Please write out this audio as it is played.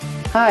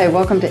Hi,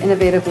 welcome to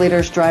Innovative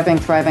Leaders Driving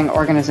Thriving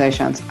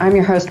Organizations. I'm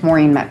your host,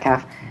 Maureen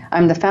Metcalf.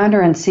 I'm the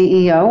founder and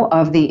CEO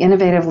of the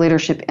Innovative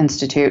Leadership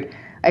Institute.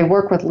 I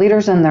work with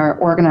leaders in their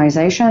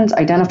organizations,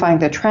 identifying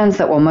the trends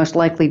that will most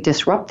likely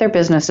disrupt their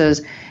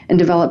businesses and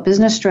develop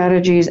business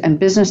strategies and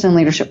business and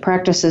leadership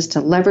practices to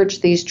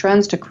leverage these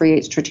trends to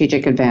create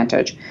strategic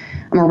advantage.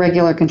 I'm a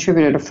regular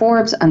contributor to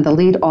Forbes and the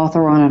lead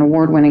author on an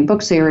award-winning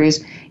book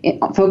series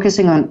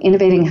focusing on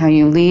innovating how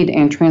you lead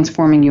and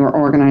transforming your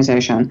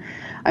organization.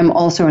 I'm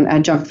also an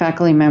adjunct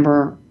faculty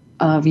member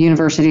of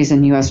universities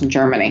in U.S. and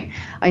Germany.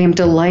 I am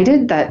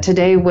delighted that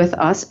today with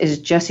us is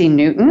Jesse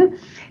Newton.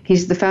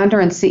 He's the founder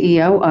and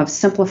CEO of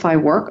Simplify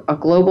Work, a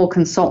global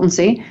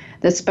consultancy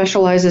that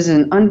specializes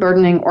in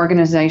unburdening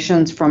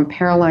organizations from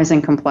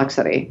paralyzing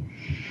complexity.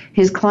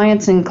 His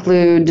clients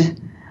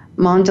include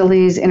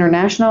Mondelez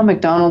International,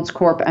 McDonald's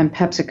Corp., and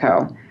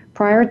PepsiCo.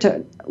 Prior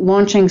to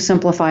launching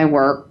Simplify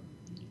Work,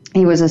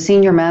 he was a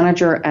senior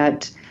manager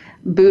at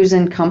Booz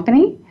 &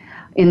 Company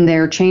in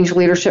their change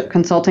leadership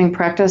consulting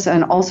practice,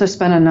 and also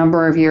spent a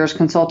number of years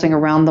consulting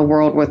around the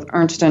world with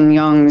Ernst &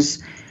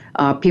 Young's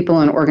people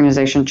and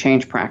organization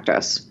change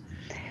practice.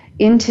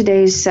 In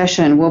today's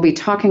session, we'll be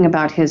talking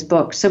about his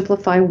book,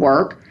 Simplify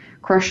Work,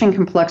 Crushing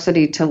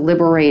Complexity to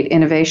Liberate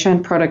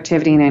Innovation,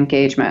 Productivity, and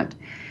Engagement.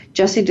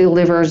 Jesse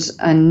delivers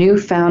a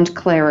newfound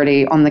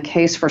clarity on the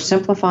case for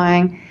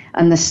simplifying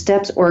and the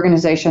steps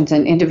organizations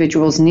and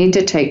individuals need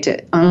to take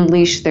to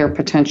unleash their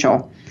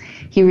potential.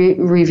 He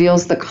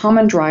reveals the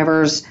common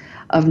drivers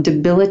of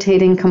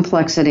debilitating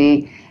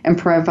complexity and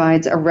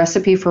provides a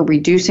recipe for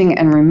reducing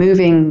and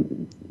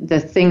removing the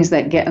things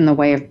that get in the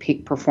way of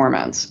peak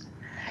performance.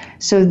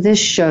 So this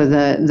show,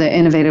 the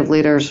Innovative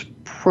Leaders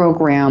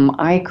program,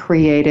 I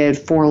created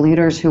for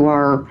leaders who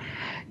are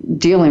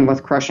dealing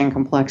with crushing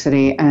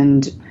complexity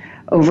and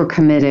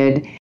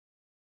overcommitted,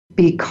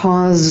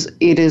 because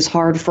it is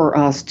hard for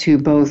us to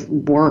both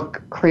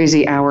work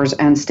crazy hours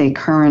and stay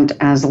current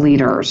as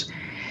leaders.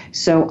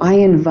 So I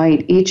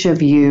invite each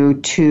of you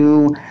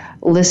to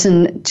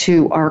listen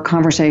to our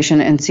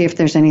conversation and see if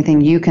there's anything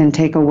you can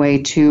take away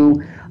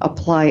to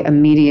apply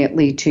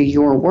immediately to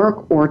your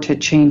work or to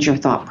change your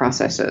thought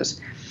processes.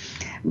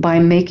 By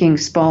making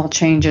small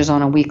changes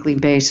on a weekly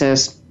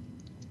basis,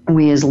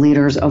 we as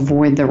leaders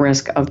avoid the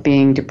risk of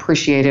being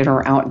depreciated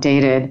or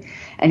outdated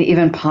and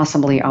even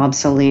possibly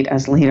obsolete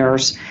as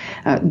leaders.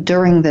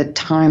 During the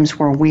times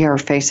where we are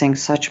facing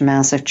such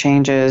massive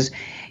changes,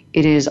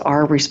 it is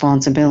our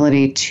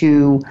responsibility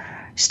to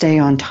stay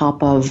on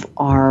top of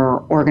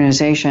our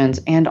organizations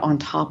and on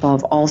top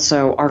of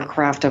also our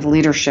craft of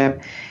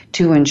leadership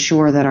to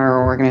ensure that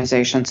our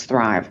organizations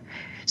thrive.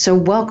 So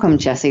welcome,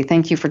 Jesse.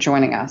 Thank you for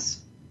joining us.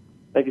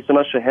 Thank you so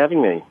much for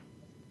having me.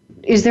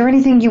 Is there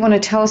anything you want to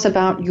tell us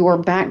about your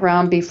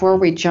background before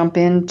we jump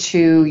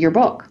into your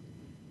book?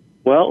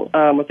 Well,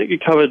 I think you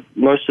covered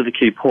most of the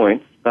key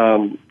points.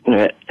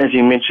 As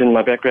you mentioned,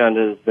 my background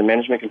is the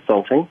management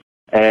consulting.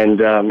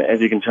 And as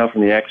you can tell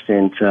from the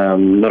accent,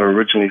 not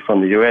originally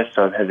from the US,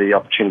 so I've had the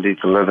opportunity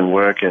to live and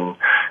work in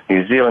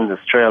New Zealand,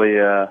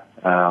 Australia,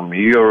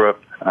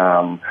 Europe,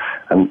 and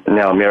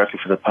now America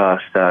for the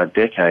past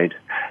decade.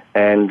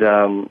 And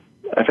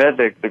I've had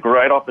the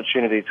great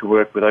opportunity to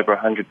work with over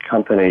 100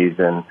 companies,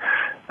 and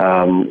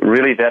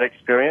really that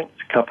experience,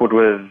 coupled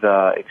with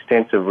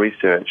extensive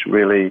research,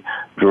 really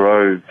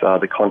drove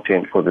the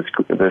content for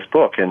this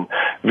book. And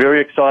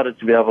very excited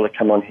to be able to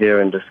come on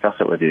here and discuss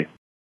it with you.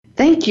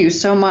 Thank you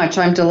so much.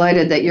 I'm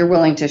delighted that you're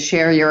willing to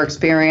share your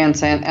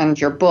experience and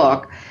your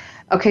book.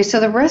 Okay, so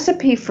the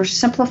recipe for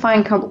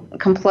simplifying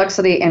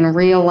complexity and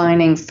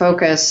realigning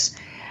focus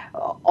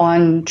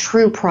on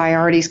true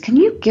priorities, can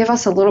you give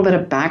us a little bit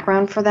of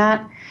background for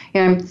that?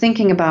 I'm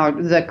thinking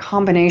about the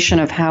combination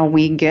of how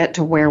we get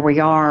to where we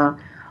are.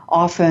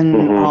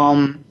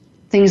 Often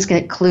things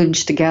get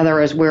kludged together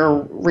as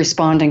we're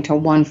responding to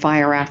one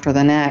fire after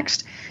the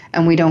next,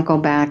 and we don't go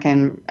back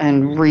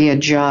and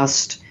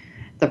readjust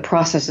the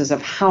processes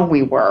of how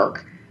we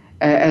work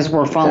as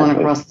we're following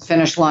across the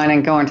finish line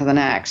and going to the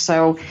next.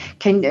 So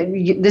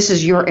this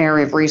is your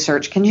area of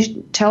research. Can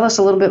you tell us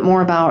a little bit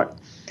more about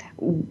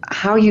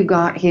how you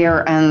got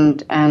here and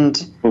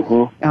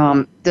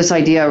this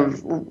idea of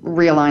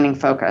realigning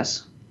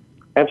focus?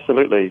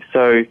 Absolutely.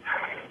 So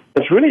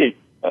it's really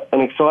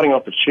an exciting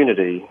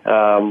opportunity.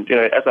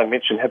 As I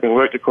mentioned, having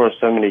worked across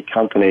so many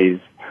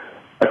companies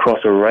across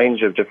a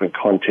range of different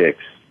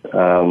contexts,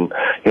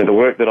 the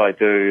work that I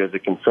do as a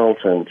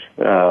consultant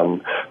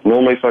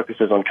normally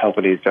focuses on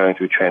companies going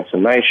through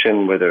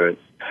transformation, whether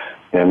it's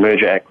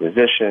merger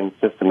acquisition,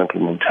 system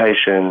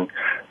implementation,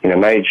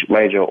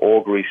 major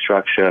org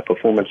restructure,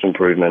 performance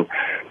improvement.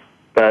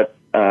 But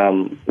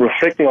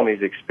reflecting on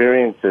these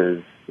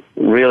experiences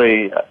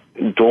really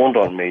dawned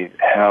on me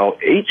how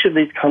each of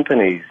these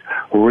companies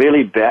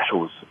really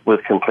battles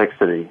with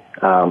complexity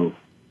on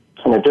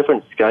a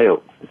different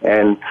scale.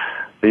 And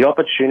the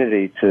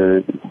opportunity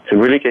to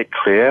really get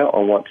clear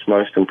on what's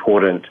most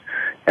important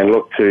and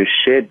look to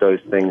shed those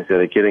things that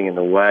are getting in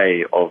the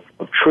way of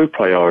true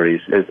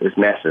priorities is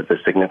massive, is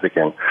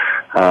significant.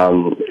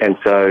 And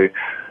so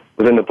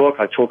within the book,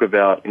 I talk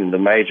about the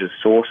major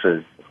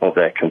sources of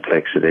that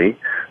complexity,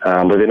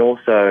 but then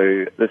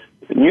also this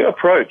new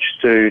approach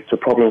to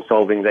problem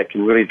solving that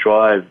can really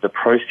drive the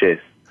process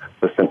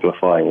for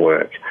simplifying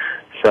work.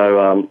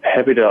 So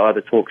happy to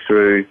either talk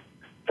through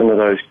some of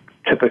those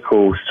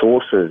typical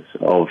sources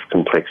of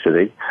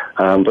complexity,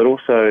 but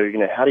also,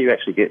 how do you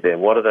actually get there?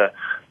 What are the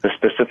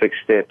specific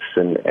steps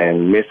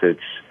and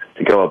methods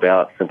to go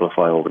about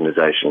simplifying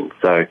organizations?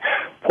 So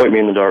point me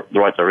in the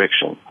right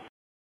direction.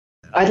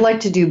 I'd like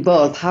to do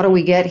both. How do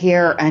we get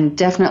here, and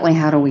definitely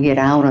how do we get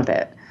out of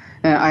it?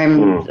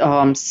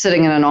 I'm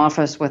sitting in an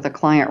office with a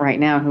client right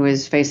now who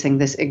is facing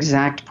this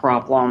exact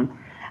problem.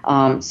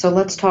 So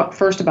let's talk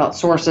first about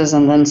sources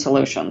and then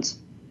solutions.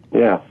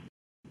 Yeah.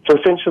 So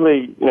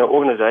essentially,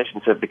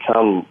 organizations have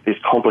become these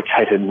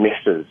complicated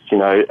messes.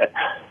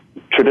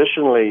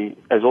 Traditionally,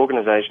 as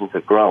organizations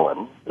have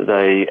grown,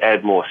 they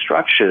add more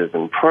structures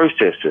and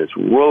processes,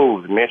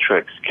 rules,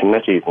 metrics,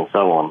 committees, and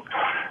so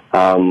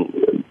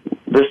on.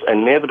 This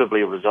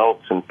inevitably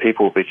results in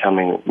people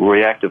becoming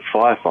reactive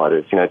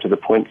firefighters, to the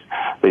point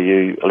that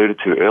you alluded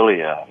to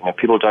earlier.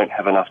 People don't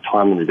have enough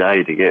time in the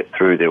day to get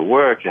through their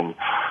work, and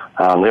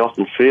they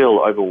often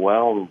feel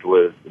overwhelmed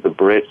with the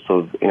breadth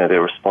of,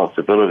 their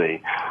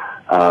responsibility.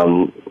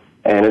 And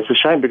it's a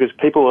shame because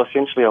people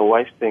essentially are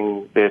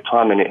wasting their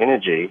time and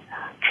energy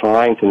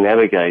trying to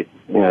navigate,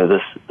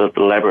 the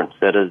labyrinth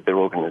that is their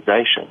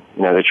organization.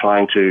 They're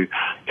trying to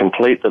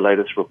complete the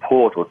latest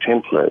report or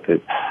template.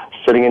 They're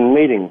sitting in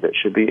meetings that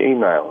should be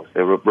emails.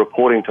 They're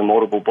reporting to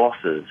multiple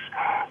bosses.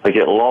 They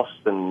get lost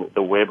in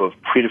the web of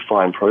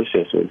predefined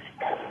processes.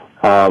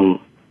 And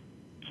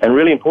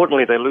really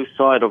importantly, they lose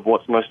sight of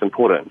what's most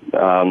important.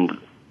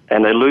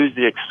 And they lose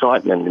the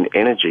excitement and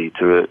energy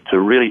to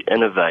really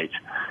innovate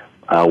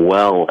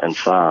well and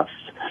fast.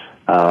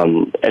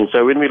 And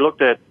so when we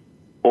looked at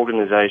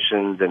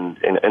organizations and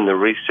in the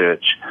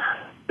research,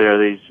 there are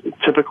these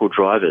typical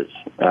drivers,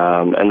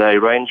 and they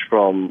range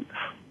from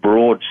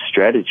broad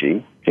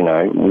strategy,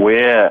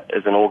 where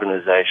is an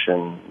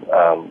organization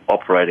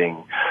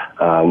operating,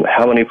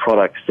 how many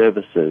product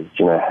services,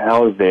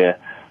 how is their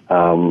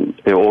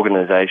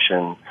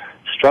organization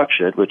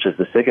structured, which is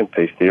the second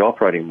piece, the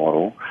operating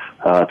model,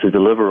 to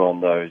deliver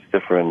on those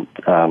different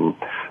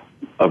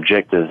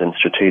objectives and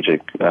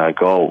strategic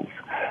goals.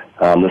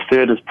 The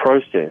third is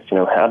process.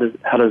 How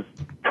does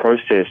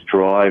process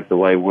drive the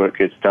way work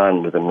gets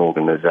done within an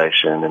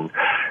organization? And,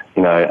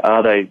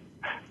 are they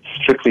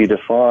strictly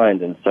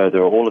defined? And so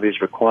there are all of these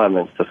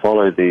requirements to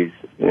follow these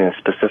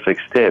specific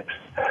steps.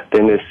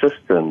 Then there's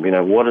system.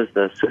 What is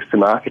the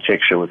system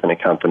architecture within a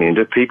company? And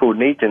do people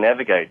need to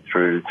navigate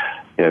through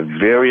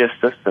various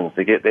systems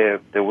to get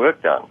their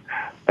work done?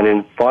 And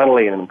then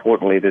finally and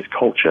importantly, there's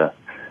culture.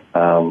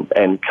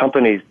 And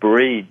companies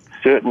breed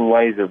certain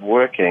ways of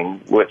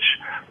working which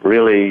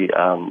really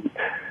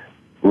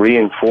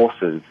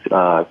reinforces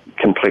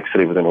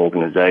complexity within an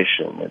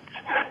organization. It's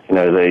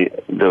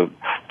the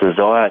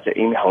desire to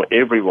email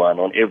everyone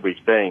on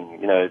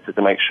everything,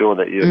 to make sure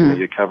that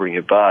you're covering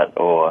your butt,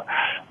 or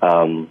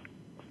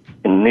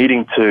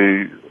needing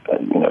to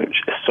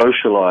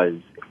socialize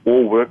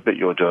all work that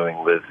you're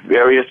doing with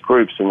various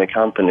groups in the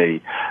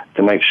company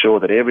to make sure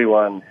that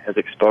everyone has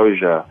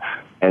exposure.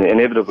 And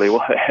inevitably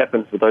what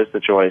happens with those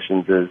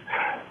situations is,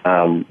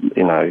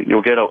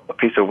 you'll get a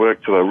piece of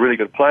work to a really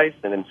good place,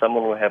 and then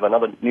someone will have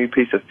another new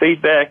piece of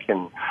feedback,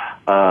 and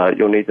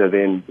you'll need to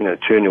then,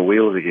 turn your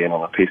wheels again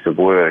on a piece of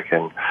work,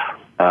 and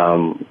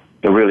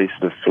it really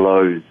sort of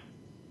slows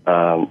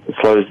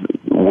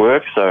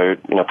work. So,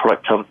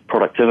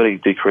 productivity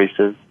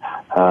decreases,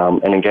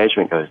 and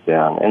engagement goes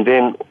down. And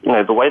then,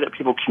 the way that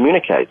people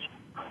communicate.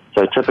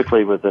 So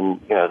typically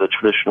within, the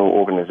traditional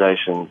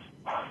organizations,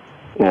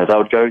 they'd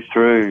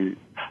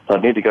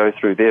need to go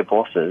through their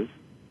bosses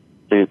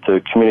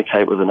to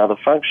communicate with another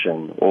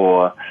function,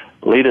 or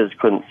leaders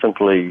couldn't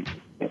simply,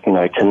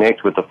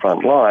 connect with the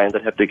front line.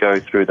 They'd have to go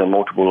through the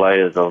multiple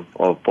layers of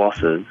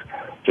bosses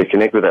to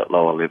connect with that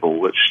lower level,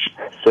 which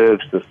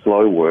serves the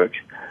slow work,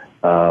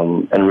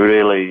 and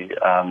really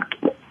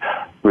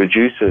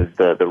reduces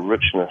the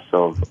richness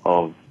of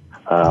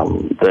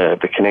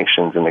the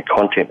connections and the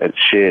content that's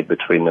shared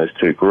between those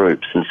two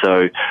groups. And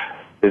so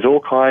there's all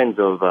kinds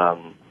of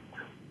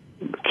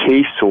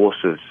key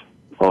sources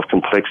of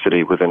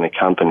complexity within a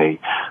company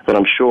that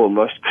I'm sure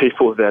most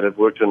people that have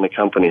worked in the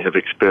company have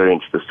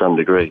experienced to some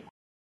degree.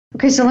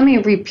 Okay, so let me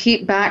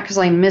repeat back because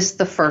I missed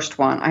the first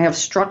one. I have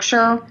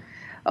structure,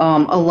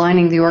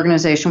 aligning the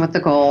organization with the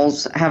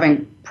goals,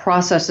 having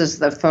processes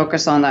that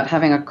focus on that,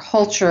 having a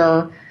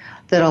culture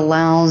that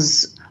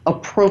allows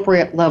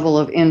appropriate level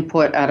of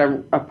input at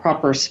a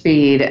proper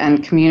speed,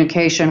 and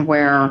communication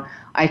where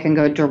I can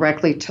go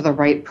directly to the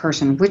right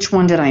person. Which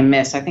one did I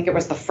miss? I think it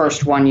was the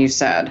first one you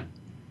said.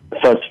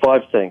 So it's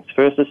 5 things.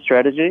 First is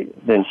strategy,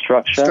 then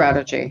structure,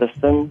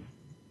 system,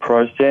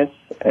 process,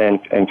 and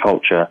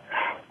culture.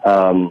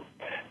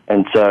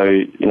 And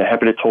so,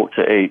 happy to talk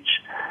to each.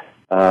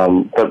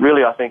 But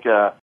really, I think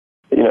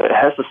it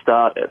has to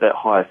start at that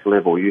highest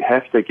level. You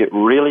have to get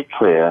really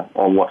clear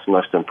on what's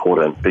most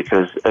important,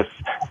 because if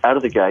out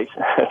of the gate,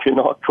 if you're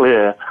not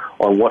clear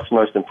on what's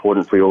most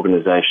important for your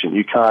organization,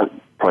 you can't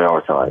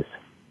prioritize.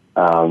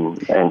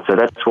 And so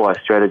that's why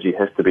strategy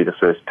has to be the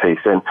first piece.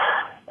 And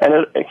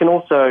it can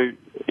also,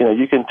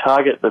 you can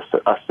target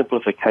a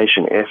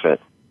simplification effort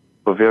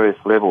for various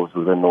levels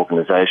within an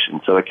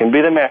organization. So it can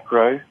be the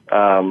macro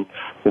for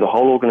the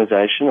whole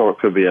organization, or it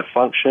could be a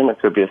function, it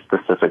could be a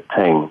specific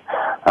team.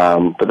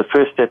 But the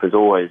first step is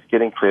always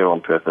getting clear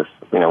on purpose.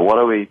 What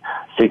are we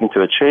seeking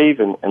to achieve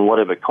in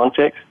whatever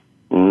context?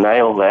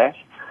 Nail that.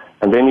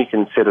 And then you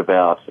can set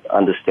about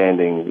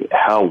understanding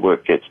how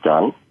work gets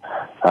done,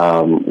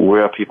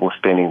 where are people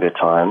spending their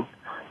time,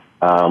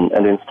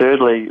 and then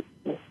thirdly,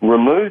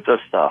 remove the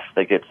stuff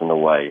that gets in the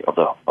way of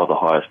the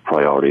highest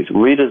priorities.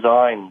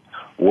 Redesign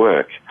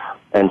work.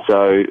 And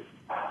so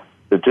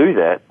to do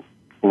that,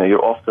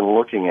 you're often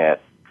looking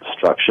at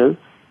structures,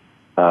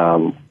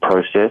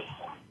 process,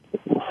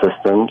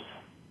 systems,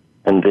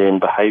 and then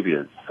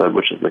behaviors,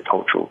 which is the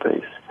cultural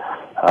piece.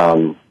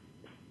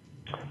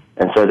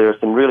 And so there are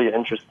some really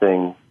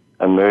interesting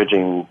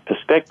emerging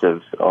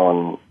perspectives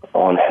on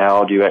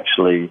how do you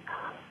actually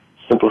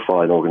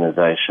simplify an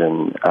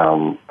organization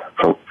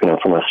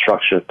from a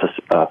structure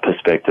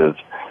perspective,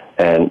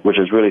 and which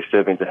is really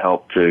serving to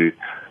help to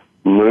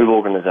move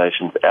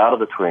organizations out of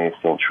the 20th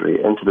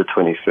century into the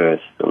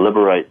 21st,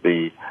 liberate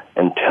the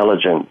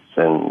intelligence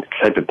and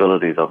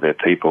capabilities of their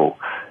people,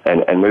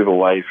 and move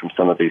away from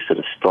some of these sort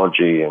of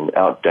stodgy and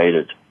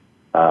outdated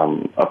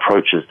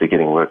approaches to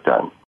getting work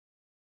done.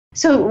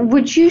 So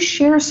would you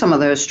share some of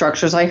those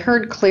structures? I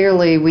heard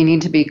clearly we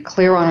need to be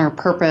clear on our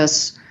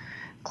purpose,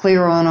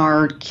 clear on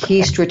our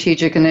key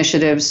strategic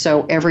initiatives,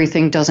 so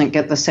everything doesn't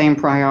get the same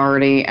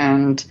priority,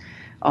 and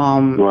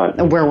right,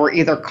 where we're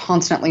either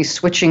constantly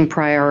switching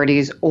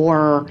priorities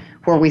or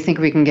where we think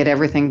we can get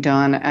everything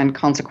done and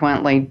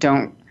consequently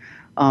don't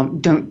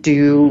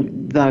do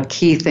the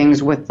key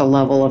things with the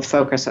level of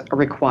focus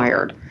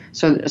required.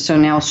 So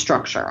now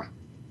structure.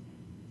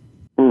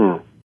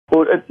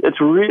 Well,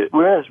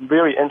 we're in a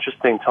very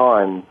interesting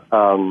time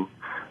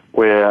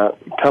where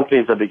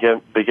companies are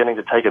beginning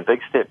to take a big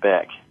step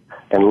back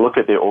and look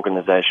at their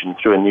organization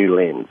through a new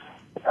lens.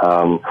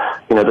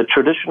 The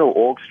traditional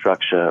org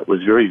structure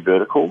was very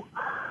vertical,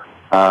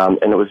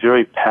 and it was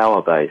very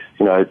power-based.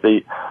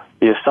 The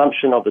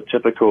assumption of the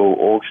typical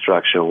org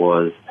structure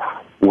was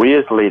we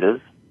as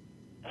leaders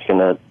are going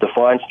to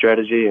define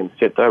strategy and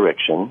set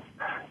direction,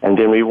 and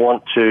then we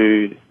want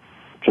to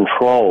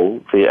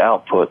control the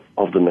output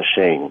of the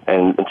machine.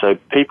 And so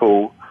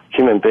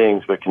human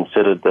beings were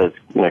considered as,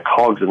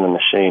 cogs in the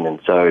machine. And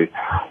so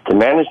to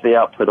manage the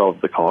output of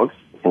the cogs,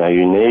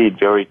 you need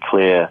very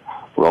clear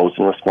roles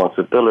and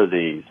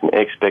responsibilities and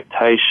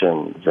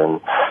expectations, and,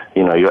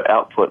 your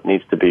output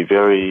needs to be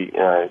very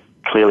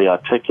clearly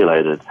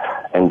articulated.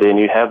 And then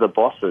you have the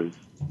bosses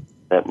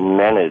that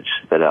manage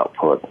that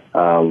output.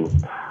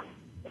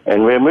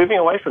 And we're moving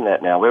away from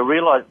that now. We're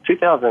realizing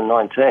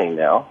 2019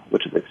 now,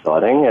 which is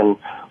exciting, and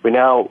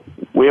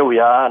where we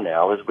are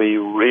now is we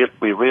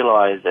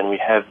realize and we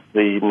have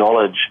the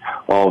knowledge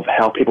of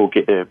how people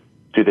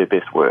do their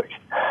best work.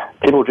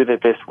 People do their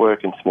best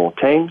work in small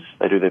teams.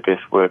 They do their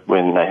best work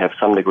when they have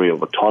some degree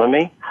of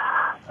autonomy,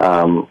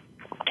 and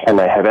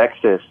they have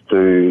access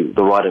to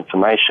the right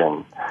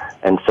information.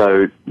 And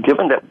so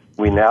given that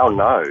we now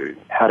know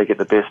how to get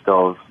the best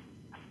of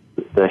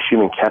the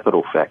human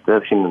capital factor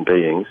of human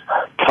beings,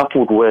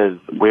 coupled with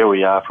where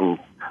we are from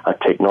a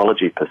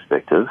technology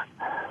perspective,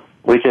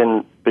 we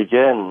can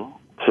begin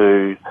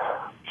to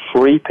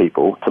free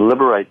people, to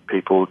liberate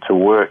people to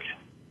work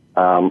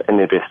in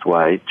their best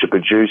way to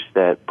produce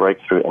that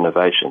breakthrough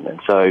innovation. And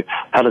so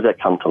how does that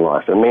come to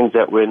life? It means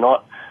that we're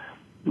not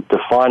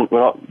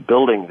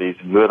building these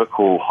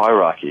vertical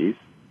hierarchies.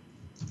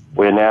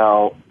 We're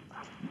now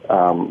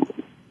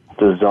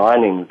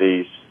designing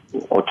these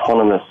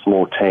autonomous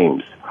small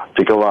teams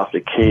to go after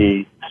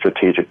key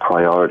strategic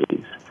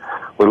priorities.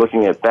 We're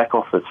looking at back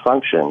office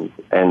functions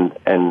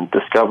and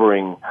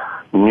discovering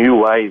new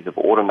ways of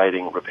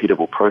automating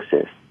repeatable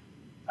process.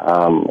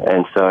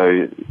 And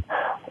so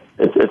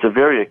it's a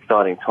very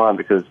exciting time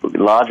because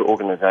large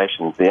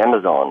organizations, the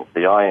Amazons,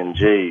 the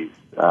INGs,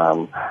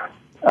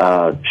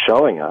 are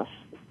showing us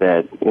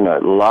that,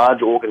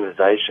 large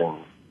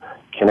organizations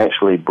can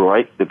actually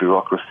break the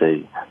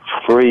bureaucracy,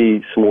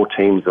 free small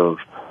teams of,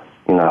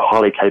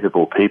 highly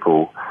capable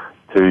people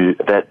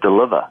that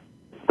deliver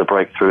the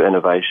breakthrough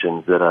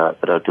innovations that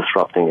are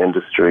disrupting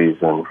industries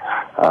and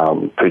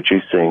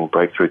producing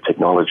breakthrough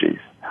technologies.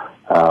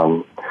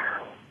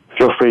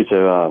 Feel free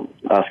to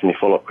ask any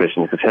follow-up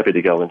questions, because happy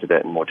to go into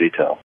that in more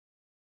detail.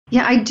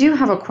 Yeah, I do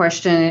have a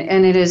question,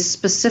 and it is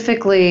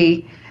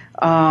specifically,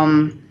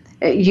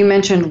 you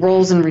mentioned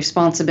roles and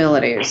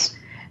responsibilities.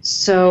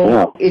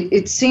 So yeah.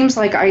 It seems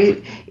like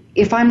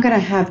if I'm going to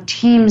have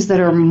teams that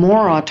are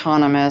more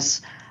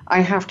autonomous, I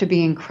have to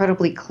be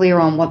incredibly clear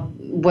on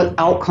what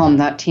outcome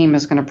that team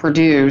is going to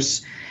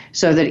produce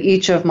so that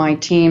each of my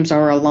teams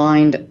are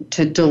aligned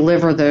to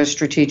deliver those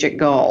strategic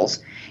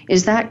goals.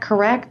 Is that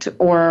correct,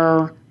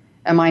 or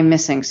am I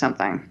missing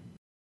something?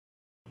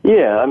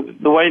 Yeah,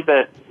 the way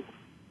that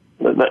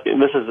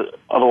this is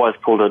otherwise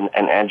called an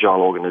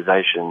agile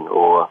organization,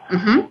 or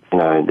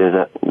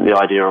there's the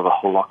idea of a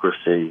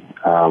holacracy,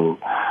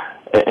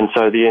 and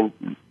so the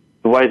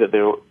way that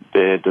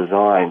they're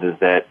designed is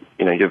that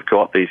you've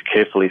got these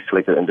carefully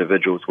selected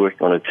individuals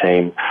working on a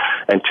team,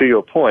 and to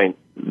your point,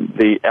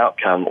 the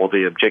outcome or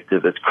the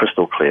objective is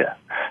crystal clear,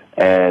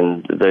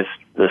 and the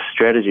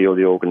strategy of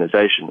the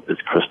organization is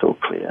crystal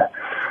clear,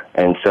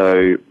 and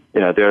so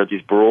there are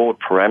these broad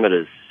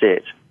parameters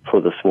set for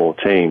the small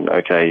team.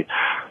 Okay,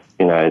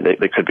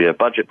 there could be a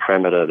budget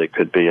parameter, there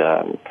could be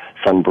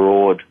some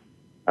broad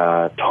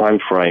time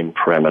frame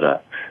parameter,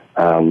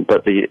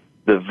 but the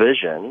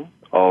vision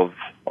of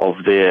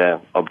their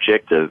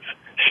objective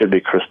should be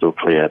crystal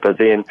clear. But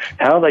then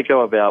how they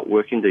go about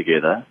working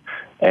together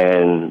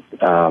and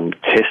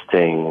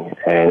testing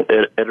and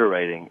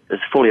iterating is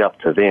fully up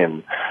to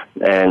them.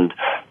 And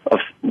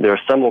there are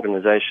some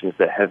organizations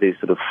that have these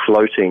sort of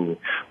floating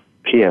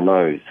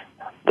PMOs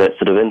that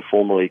sort of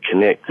informally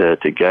connect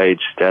to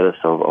gauge status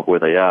of where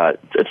they are.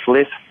 It's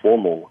less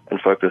formal and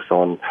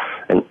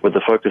with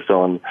the focus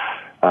on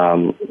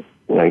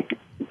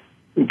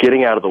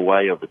getting out of the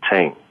way of the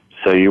team.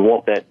 So you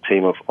want that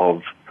team of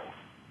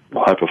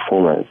high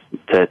performers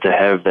to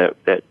have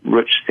that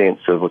rich sense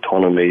of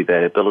autonomy,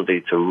 that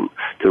ability to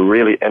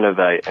really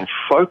innovate and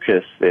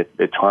focus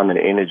their time and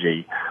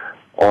energy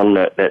on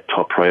that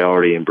top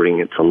priority and bring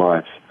it to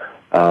life.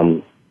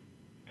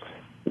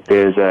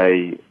 There's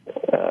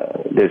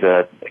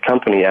a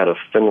company out of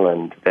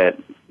Finland that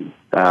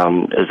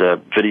is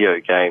a video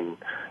game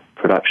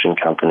production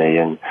company,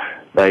 and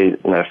they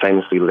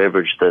famously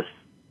leverage this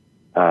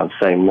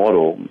same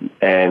model.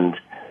 And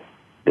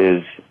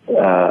there's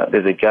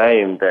a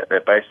game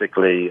that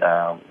basically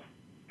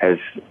has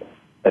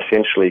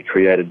essentially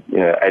created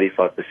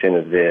 85%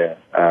 of their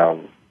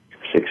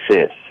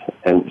success,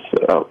 and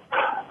so,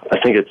 I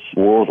think it's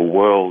War of the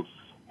Worlds,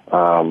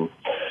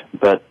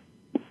 but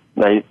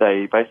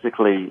they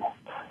basically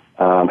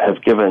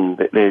have given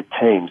their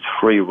teams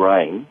free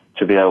rein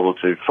to be able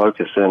to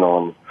focus in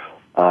on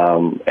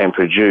and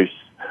produce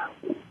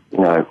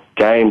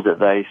games that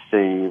they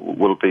see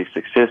will be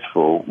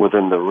successful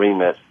within the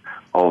remit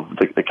of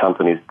the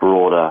company's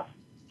broader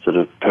sort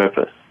of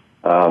purpose.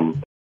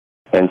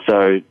 And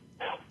so,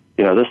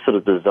 this sort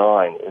of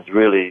design is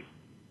really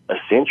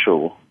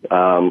essential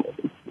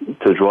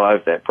to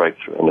drive that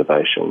breakthrough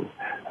innovation.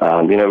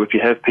 If you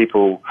have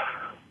people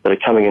that are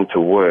coming into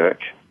work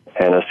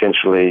and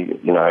essentially,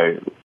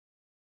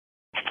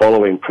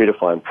 following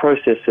predefined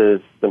processes,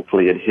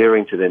 simply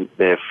adhering to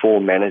their four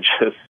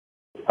managers'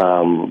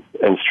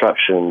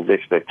 instructions,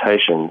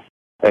 expectations,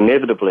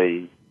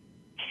 inevitably,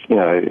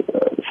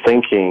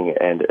 thinking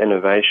and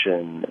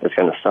innovation is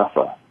going to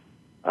suffer.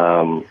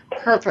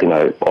 Perfect.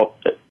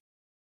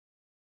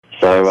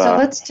 So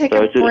let's take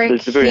a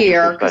break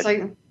here, because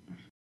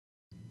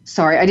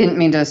sorry, I didn't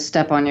mean to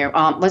step on you.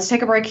 Let's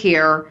take a break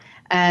here,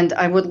 and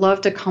I would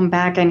love to come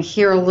back and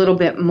hear a little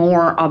bit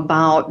more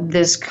about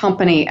this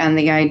company and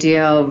the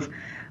idea of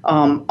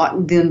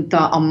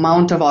the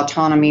amount of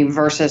autonomy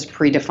versus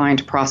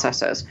predefined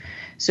processes.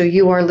 So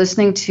you are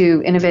listening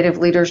to Innovative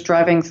Leaders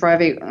Driving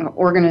Thriving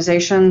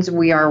Organizations.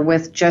 We are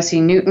with Jesse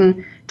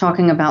Newton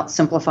talking about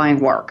simplifying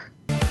work.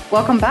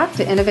 Welcome back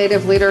to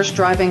Innovative Leaders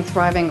Driving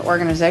Thriving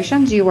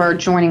Organizations. You are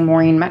joining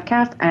Maureen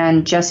Metcalf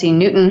and Jesse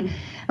Newton,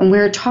 and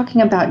we're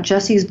talking about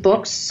Jesse's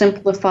books,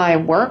 Simplify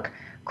Work,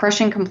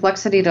 Crushing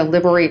Complexity to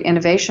Liberate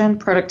Innovation,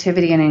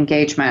 Productivity, and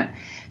Engagement.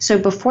 So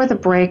before the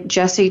break,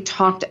 Jesse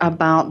talked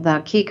about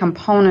the key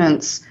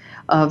components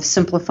of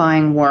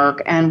simplifying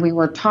work, and we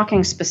were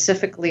talking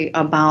specifically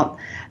about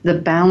the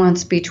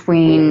balance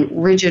between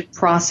rigid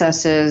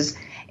processes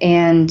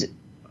and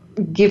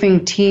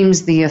giving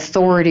teams the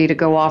authority to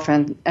go off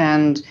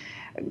and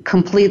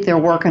complete their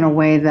work in a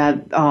way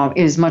that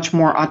is much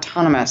more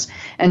autonomous.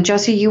 And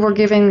Jesse, you were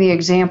giving the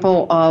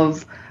example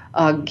of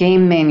a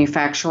game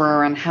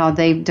manufacturer and how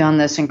they've done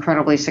this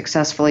incredibly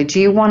successfully. Do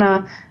you want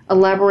to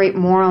elaborate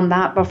more on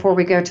that before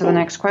we go to the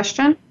next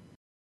question?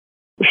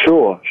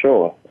 Sure.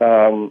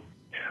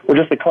 Well,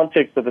 just the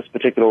context of this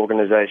particular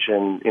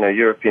organization,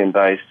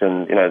 European-based,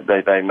 and,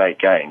 they make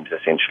games,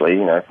 essentially,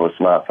 for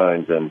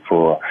smartphones and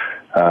for,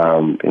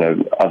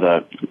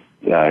 other,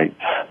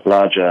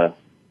 larger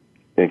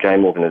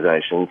game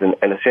organizations.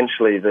 And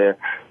essentially the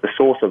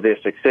source of their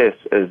success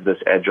is this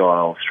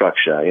agile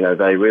structure.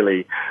 They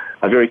really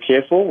are very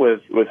careful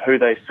with who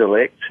they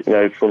select,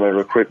 from a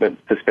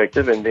recruitment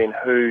perspective, and then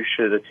who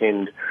should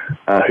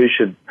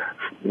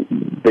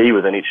be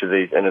within each of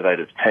these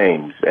innovative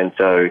teams. And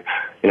so,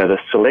 the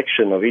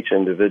selection of each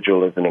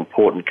individual is an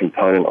important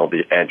component of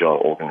the agile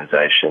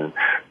organization.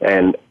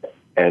 And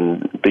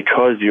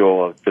because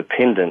you're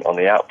dependent on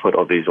the output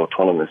of these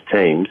autonomous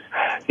teams,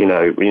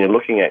 when you're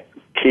looking at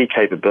key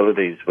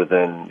capabilities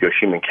within your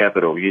human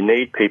capital, you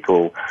need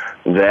people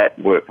that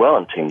work well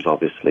in teams,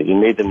 obviously. You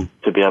need them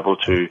to be able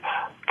to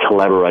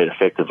collaborate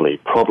effectively,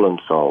 problem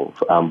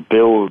solve,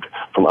 build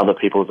from other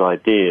people's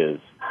ideas,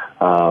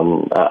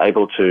 are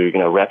able to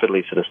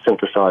rapidly sort of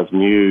synthesize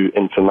new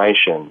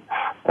information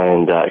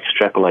and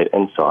extrapolate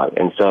insight.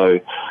 And so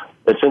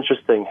it's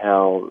interesting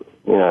how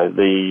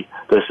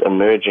this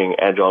emerging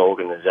agile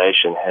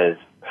organization has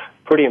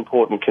pretty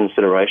important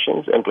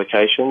considerations,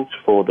 implications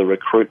for the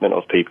recruitment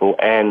of people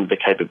and the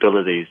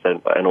capabilities that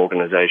an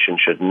organization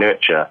should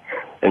nurture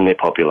in their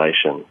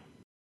population.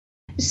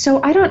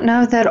 So I don't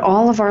know that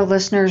all of our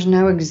listeners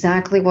know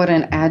exactly what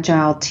an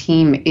agile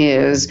team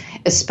is,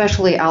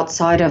 especially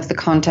outside of the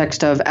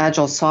context of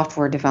agile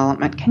software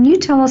development. Can you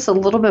tell us a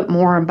little bit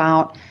more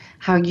about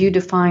how you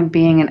define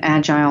being an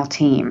agile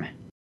team?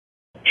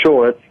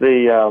 Sure.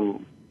 It's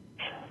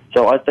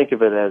so I think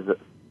of it as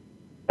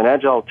an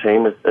agile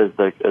team is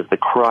the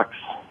crux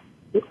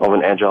of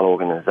an agile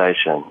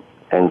organization.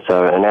 And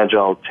so an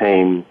agile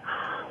team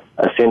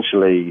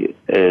essentially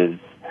is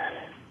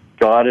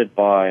guided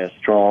by a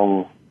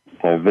strong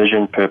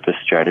vision, purpose,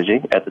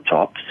 strategy at the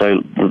top.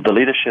 So the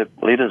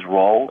leader's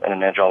role in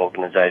an agile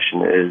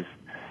organization is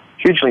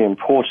hugely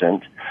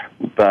important,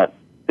 but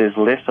there's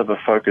less of a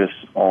focus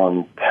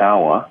on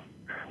power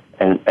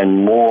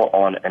and more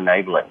on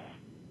enabling.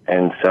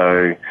 And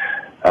so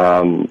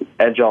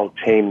agile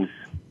teams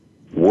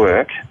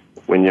work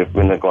when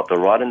they've got the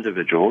right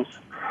individuals,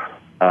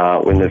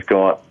 when they've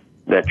got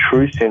that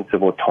true sense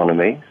of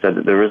autonomy, so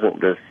that there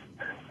isn't this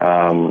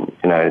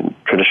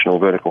traditional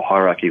vertical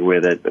hierarchy where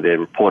they're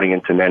reporting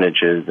into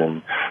managers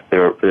and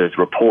there's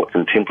reports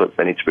and templates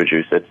they need to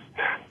produce.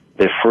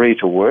 They're free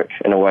to work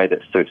in a way that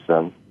suits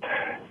them,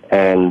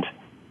 and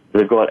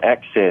they've got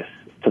access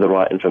to the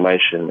right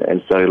information.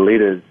 And so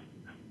leaders,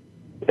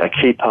 a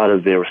key part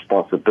of their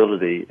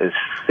responsibility is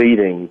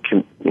feeding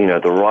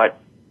the right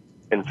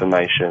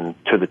information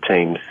to the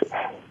teams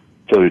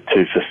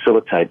to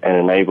facilitate and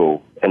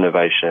enable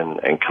innovation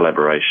and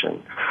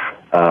collaboration,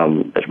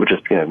 which is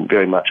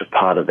very much a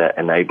part of that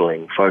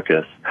enabling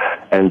focus.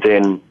 And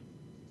then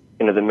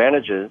the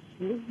managers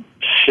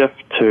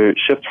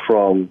shift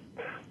from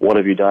what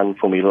have you done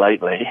for me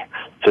lately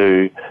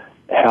to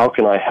how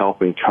can I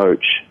help and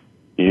coach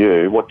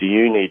you? What do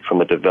you need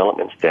from a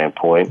development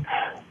standpoint?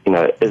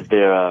 Is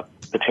there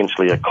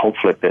potentially a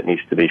conflict that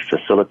needs to be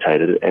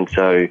facilitated? And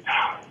so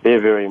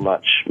they're very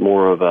much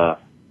more of a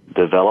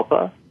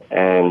developer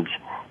and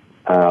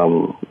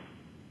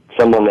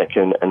someone that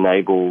can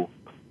enable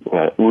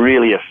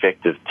really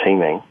effective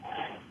teaming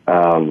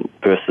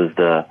versus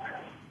the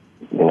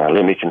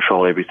let me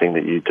control everything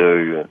that you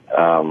do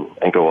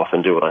and go off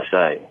and do what I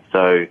say.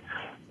 So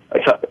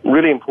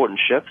really important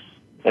shifts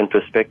in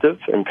perspective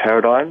and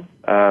paradigm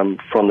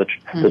from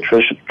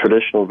the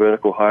traditional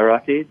vertical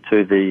hierarchy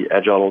to the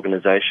agile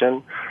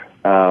organization,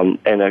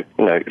 and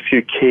a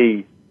few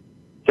key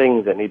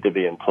things that need to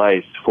be in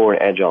place for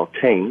an agile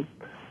team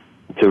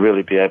to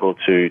really be able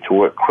to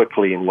work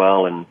quickly and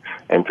well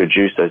and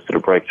produce those sort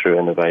of breakthrough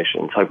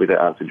innovations. Hopefully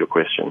that answered your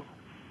question.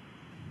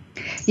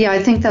 Yeah,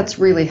 I think that's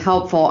really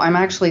helpful. I'm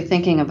actually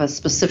thinking of a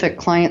specific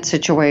client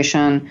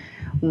situation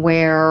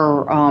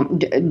where,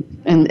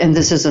 and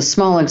this is a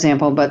small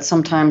example, but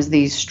sometimes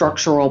these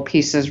structural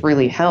pieces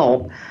really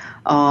help,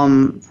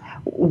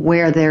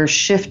 where they're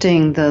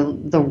shifting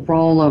the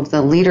role of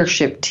the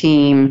leadership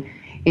team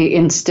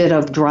instead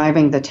of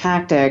driving the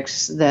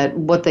tactics. That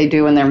what they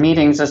do in their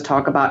meetings is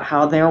talk about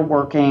how they're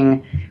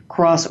working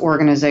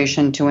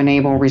cross-organization to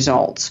enable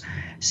results.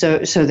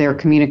 So their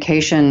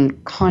communication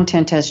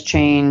content has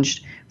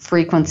changed,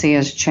 frequency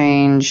has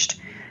changed,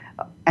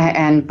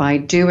 and by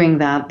doing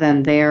that,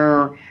 then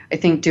they're, I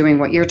think, doing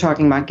what you're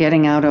talking about,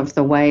 getting out of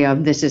the way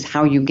of this is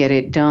how you get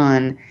it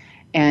done,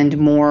 and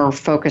more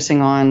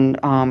focusing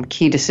on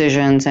key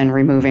decisions and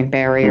removing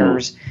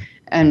barriers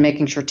and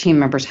making sure team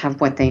members have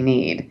what they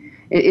need.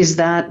 Is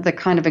that the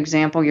kind of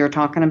example you're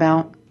talking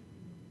about?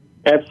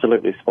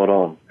 Absolutely spot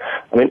on.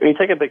 I mean, when you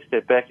take a big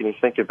step back and you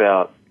think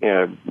about,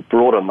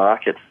 broader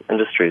market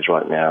industries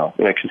right now,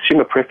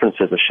 consumer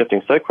preferences are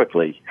shifting so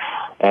quickly,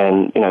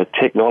 and,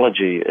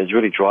 technology is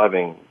really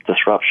driving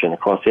disruption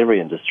across every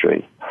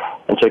industry.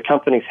 And so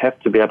companies have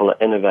to be able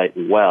to innovate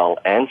well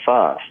and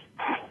fast.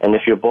 And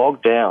if you're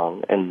bogged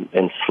down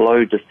in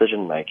slow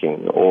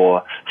decision-making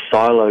or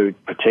siloed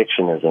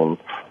protectionism,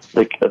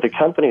 the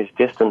company is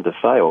destined to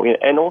fail.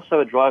 And also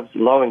it drives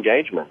low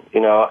engagement.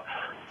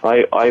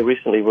 I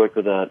recently worked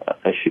with a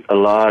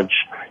large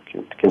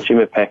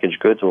consumer packaged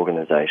goods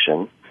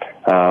organization,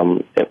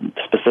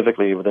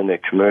 specifically within their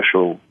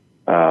commercial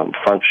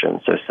function,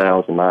 so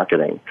sales and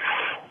marketing.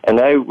 And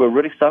they were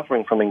really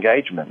suffering from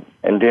engagement.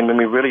 And then when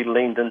we really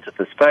leaned into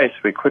the space,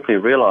 we quickly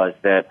realized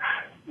that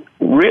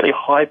really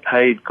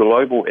high-paid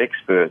global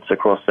experts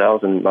across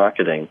sales and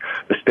marketing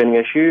were spending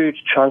a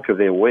huge chunk of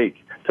their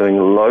week doing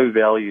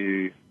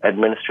low-value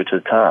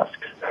administrative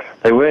tasks.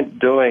 They weren't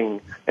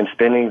doing and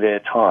spending their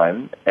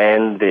time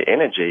and their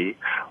energy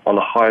on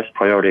the highest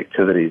priority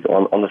activities,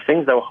 on the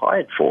things they were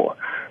hired for.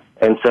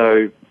 And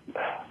so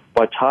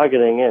by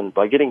targeting in,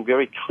 by getting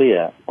very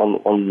clear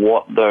on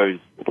what those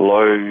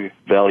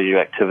low-value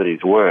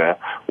activities were,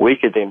 we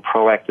could then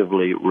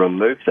proactively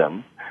remove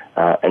them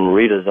and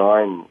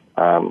redesign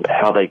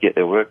how they get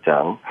their work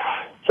done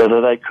so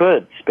that they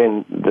could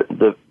spend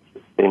the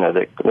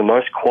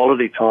most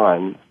quality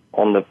time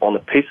on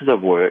the pieces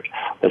of work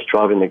that's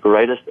driving the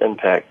greatest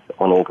impact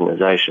on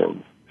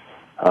organizations.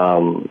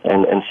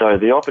 And so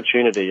the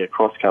opportunity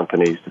across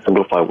companies to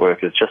simplify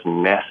work is just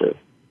massive.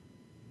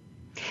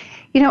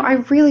 You know, I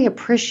really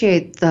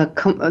appreciate the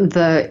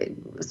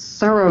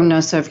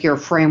thoroughness of your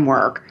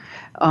framework.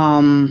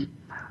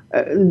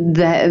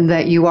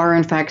 That you are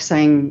in fact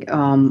saying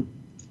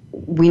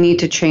we need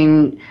to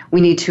change.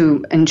 We need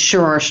to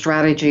ensure our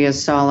strategy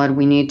is solid.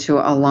 We need to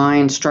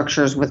align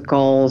structures with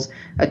goals,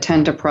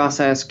 attend to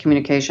process,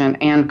 communication,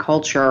 and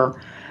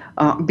culture,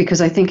 because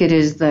I think it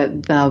is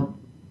the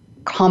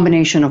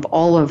combination of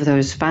all of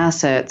those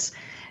facets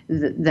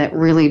that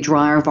really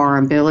drive our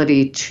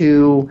ability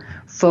to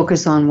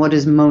focus on what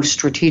is most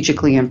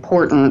strategically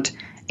important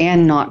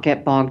and not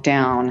get bogged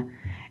down.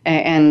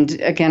 And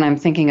again, I'm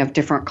thinking of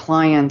different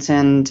clients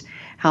and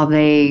how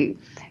they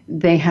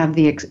have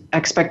the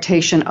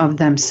expectation of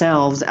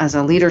themselves as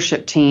a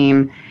leadership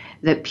team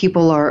that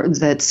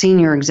that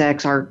senior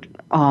execs are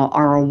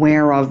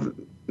aware of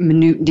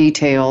minute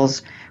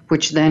details,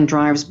 which then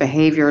drives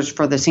behaviors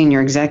for the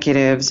senior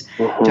executives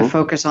to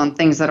focus on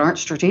things that aren't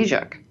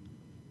strategic.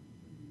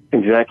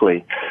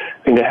 Exactly.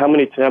 How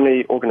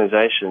many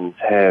organizations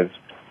have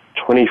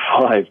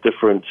 25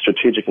 different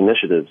strategic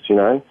initiatives,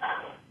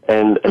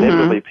 And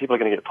inevitably, people are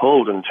going to get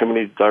pulled in too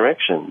many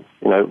directions.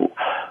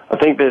 I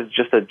think there's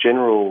just a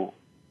general,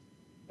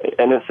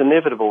 and it's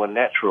inevitable and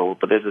natural,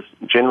 but there's this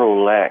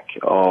general lack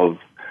of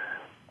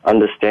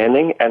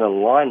understanding and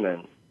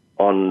alignment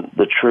on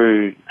the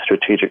true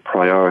strategic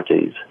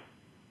priorities.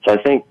 So I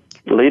think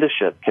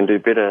leadership can do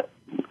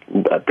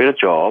a better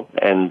job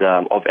and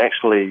of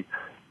actually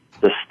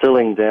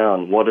distilling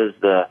down where is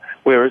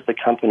the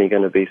company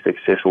going to be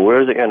successful,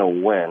 where is it going to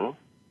win,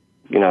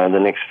 in the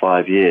next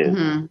 5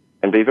 years.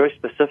 And be very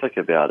specific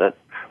about it,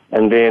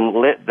 and then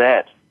let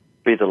that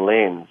be the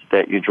lens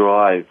that you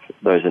drive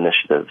those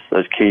initiatives,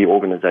 those key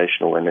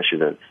organizational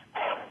initiatives.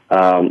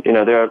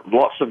 There are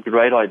lots of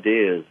great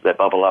ideas that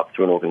bubble up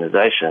through an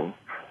organization,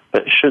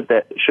 but should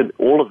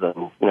all of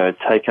them,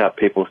 take up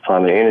people's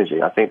time and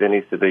energy? I think there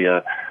needs to be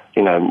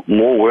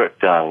more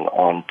work done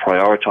on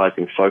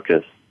prioritizing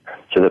focus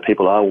so that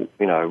people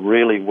are,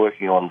 really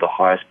working on the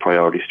highest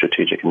priority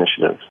strategic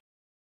initiatives.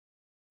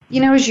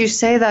 As you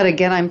say that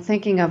again, I'm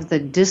thinking of the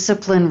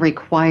discipline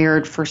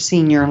required for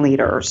senior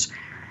leaders.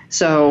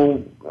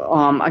 So,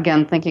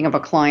 again, thinking of a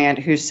client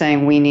who's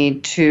saying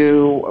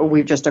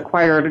we've just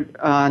acquired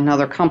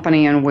another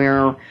company and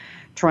we're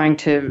trying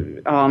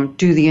to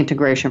do the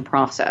integration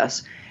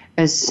process.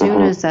 As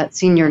soon as that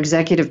senior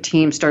executive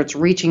team starts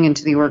reaching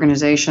into the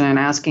organization and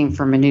asking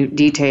for minute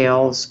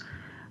details,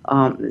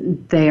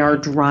 they are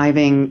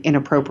driving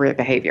inappropriate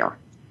behavior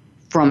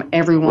from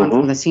everyone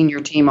from the senior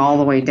team all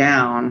the way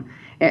down.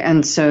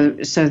 And so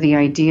the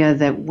idea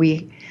that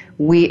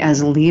we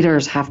as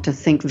leaders have to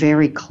think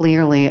very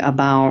clearly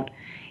about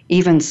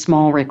even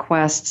small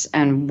requests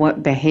and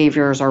what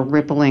behaviors are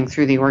rippling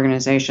through the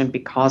organization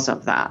because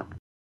of that.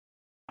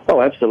 Oh,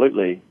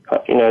 absolutely.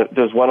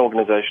 There's one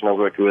organization I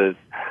worked with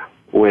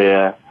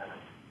where,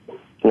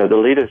 the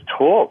leaders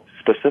talked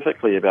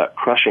specifically about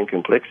crushing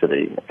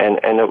complexity, and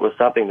it was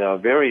something they were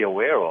very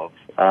aware of,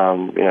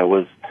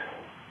 was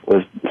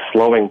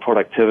slowing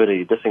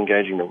productivity,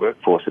 disengaging the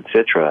workforce,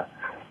 etc.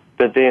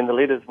 But then the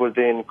leaders would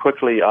then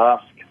quickly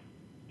ask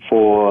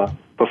for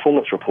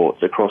performance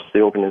reports across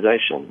the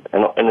organization.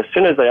 And as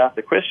soon as they ask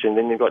the question,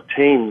 then you've got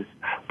teams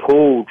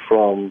pulled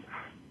from,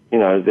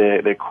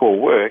 their core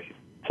work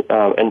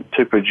and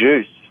to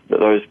produce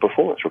those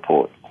performance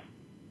reports.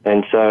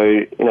 And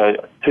so,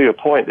 to your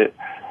point, that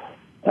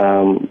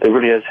there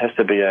really has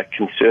to be a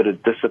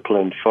concerted,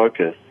 disciplined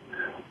focus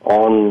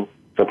on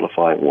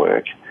simplifying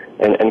work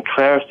and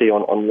clarity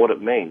on what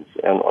it means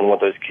and on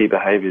what those key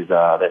behaviors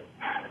are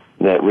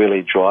that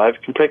really drive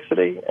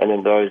complexity, and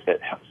then those that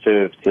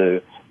serve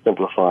to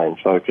simplify and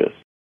focus.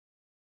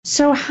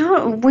 So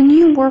when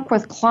you work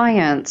with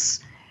clients,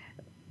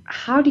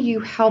 how do you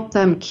help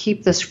them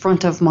keep this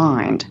front of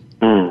mind?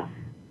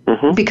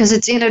 Because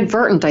it's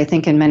inadvertent, I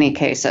think, in many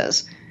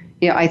cases.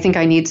 I think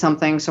I need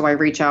something, so I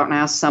reach out and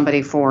ask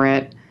somebody for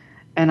it,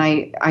 and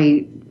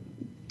I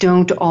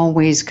don't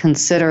always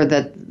consider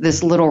that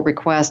this little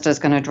request is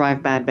going to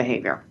drive bad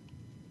behavior.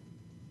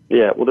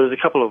 Yeah, well, there's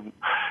a couple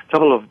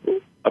of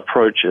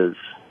approaches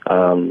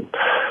or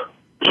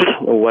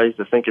ways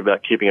to think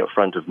about keeping it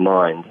front of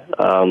mind.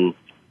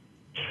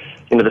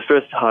 The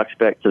first harks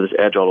back to this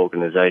agile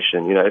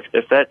organization.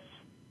 If that's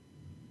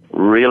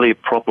really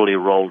properly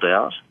rolled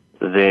out,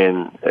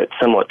 then it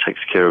somewhat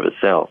takes care of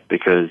itself,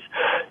 because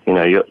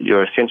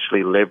you're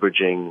essentially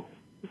leveraging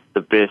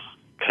the best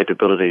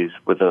capabilities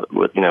with the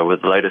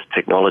latest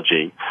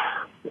technology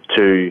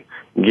to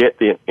get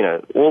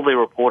all the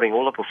reporting,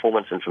 all the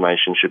performance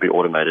information should be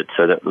automated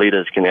so that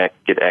leaders can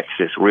get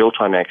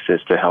real-time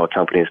access to how a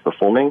company is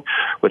performing,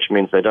 which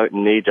means they don't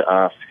need to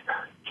ask,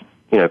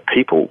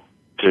 people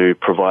to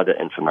provide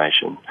that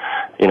information.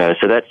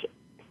 So that's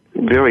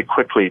very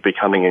quickly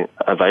becoming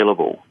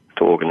available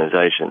to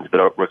organizations, but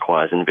it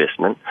requires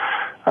investment,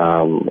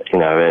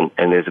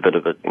 and there's a bit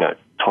of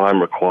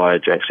time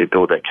required to actually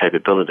build that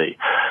capability.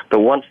 But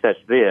once that's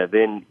there,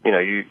 then,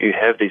 you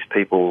have these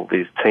people,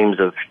 these teams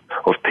of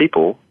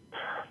people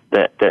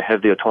that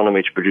have the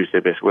autonomy to produce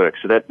their best work.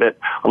 So that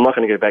I'm not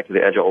going to go back to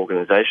the agile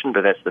organization,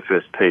 but that's the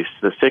first piece.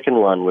 The second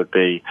one would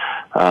be,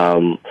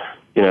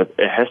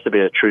 it has to be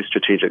a true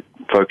strategic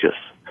focus,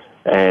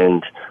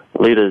 and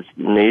leaders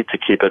need to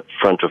keep it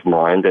front of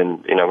mind.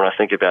 And, when I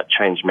think about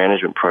change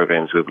management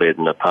programs we've led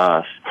in the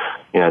past,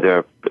 there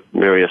are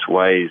various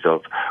ways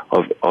of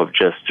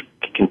just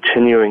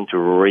continuing to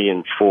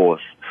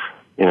reinforce,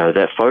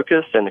 that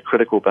focus and the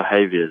critical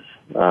behaviors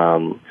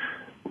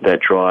that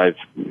drive,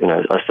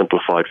 a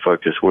simplified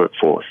focus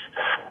workforce.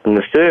 And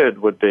the third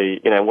would be,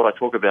 what I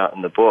talk about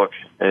in the book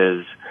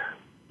is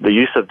the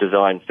use of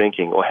design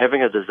thinking, or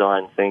having a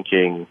design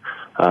thinking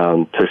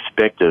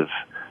perspective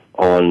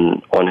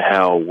on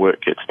how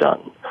work gets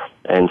done.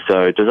 And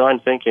so design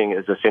thinking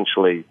is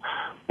essentially,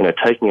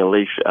 taking a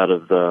leaf out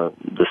of the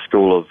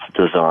school of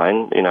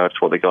design.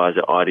 It's what the guys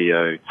at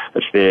IDEO,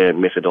 it's their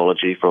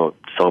methodology for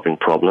solving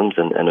problems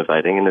and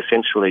innovating. And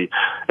essentially,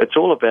 it's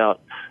all about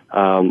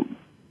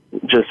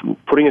just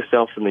putting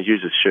yourself in the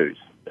user's shoes.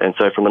 And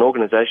so from an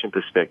organization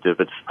perspective,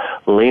 it's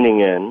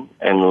leaning in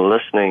and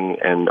listening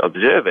and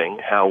observing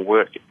how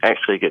work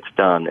actually gets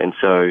done. And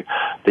so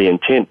the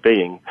intent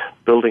being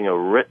building a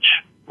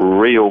rich,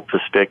 real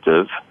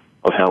perspective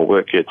of how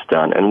work gets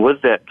done. And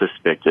with that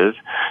perspective,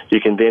 you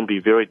can then be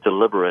very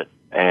deliberate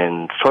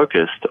and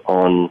focused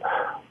on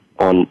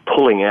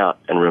pulling out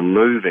and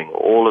removing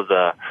all of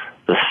the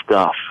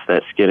stuff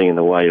that's getting in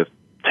the way of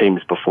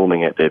teams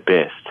performing at their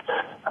best.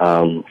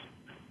 And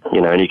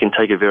you can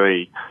take a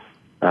very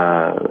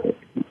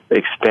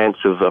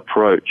expansive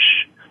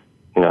approach,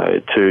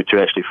 to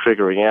actually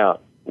figuring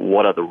out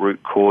what are the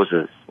root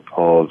causes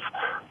of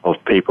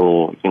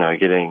people,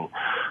 getting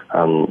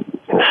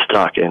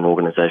stuck in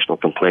organizational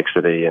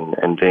complexity,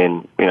 and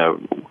then,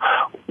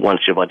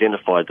 once you've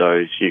identified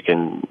those, you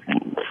can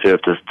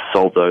serve to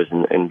solve those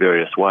in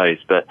various ways.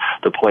 But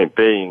the point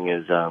being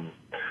is, there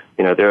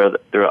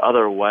are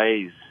other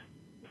ways,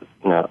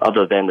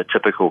 other than the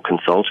typical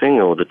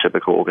consulting or the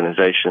typical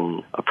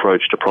organization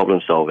approach to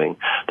problem solving,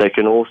 they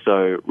can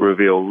also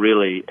reveal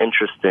really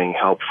interesting,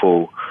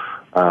 helpful,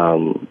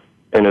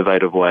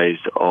 innovative ways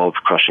of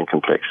crushing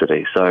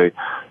complexity. So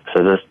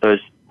there's those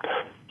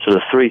sort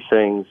of three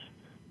things,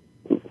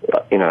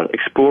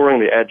 exploring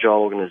the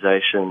agile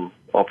organization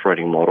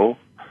operating model.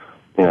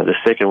 The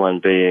second one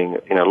being,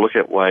 look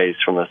at ways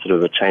from a sort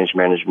of a change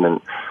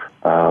management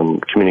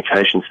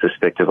communications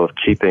perspective of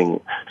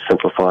keeping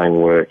simplifying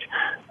work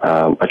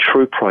a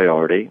true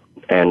priority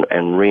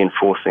and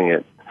reinforcing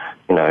it,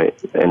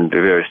 in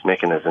various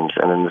mechanisms.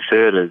 And then the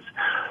third is,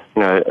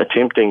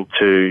 attempting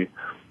to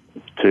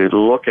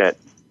look at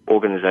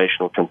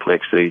organizational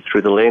complexity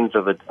through the lens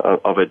of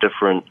a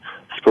different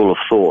school of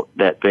thought,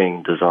 that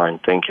being design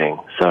thinking.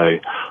 So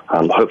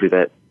hopefully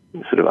that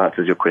sort of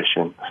answers your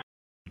question.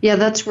 Yeah,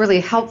 that's really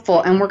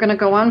helpful. And we're going to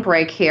go on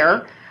break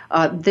here.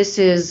 This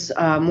is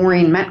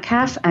Maureen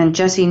Metcalf and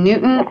Jesse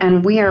Newton,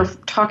 and we are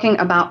talking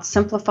about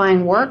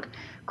simplifying work,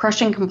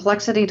 crushing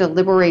complexity to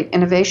liberate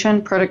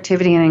innovation,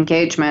 productivity, and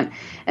engagement.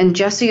 And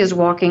Jesse is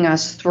walking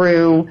us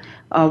through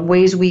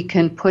ways we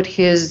can put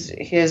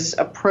his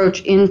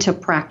approach into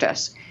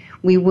practice.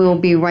 We will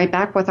be right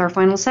back with our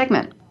final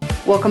segment.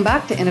 Welcome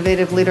back to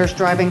Innovative Leaders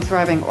Driving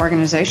Thriving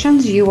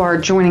Organizations. You are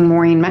joining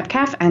Maureen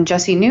Metcalf and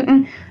Jesse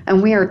Newton,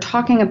 and we are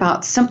talking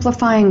about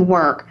simplifying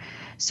work.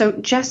 So,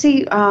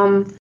 Jesse,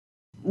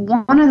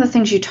 one of the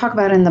things you talk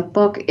about in the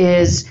book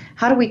is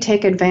how do we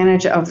take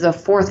advantage of the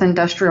fourth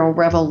industrial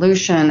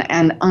revolution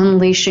and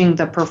unleashing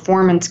the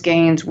performance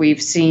gains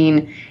we've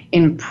seen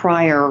in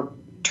prior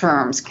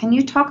terms. Can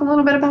you talk a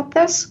little bit about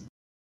this?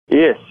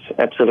 Yes,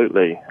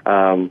 absolutely.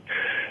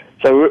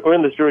 So we're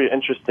in this very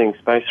interesting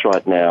space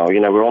right now.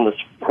 We're on this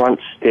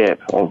front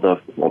step of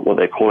what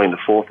they're calling the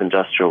fourth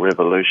industrial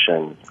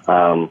revolution.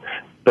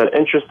 But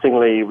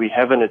interestingly, we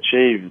haven't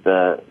achieved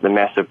the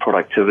massive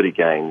productivity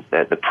gains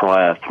that the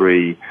prior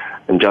three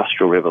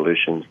industrial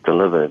revolutions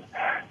delivered.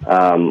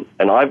 And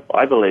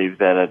I believe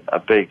that a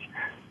big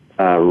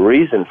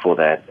reason for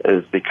that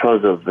is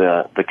because of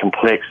the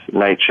complex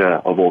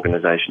nature of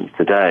organizations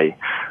today.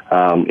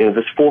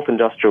 This fourth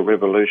industrial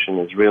revolution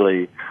is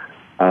really,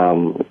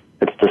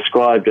 it's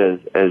described as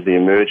the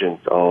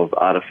emergence of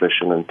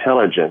artificial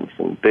intelligence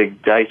and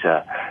big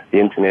data, the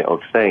Internet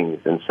of Things.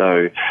 And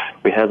so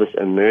we have this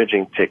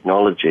emerging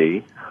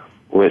technology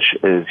which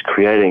is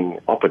creating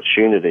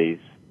opportunities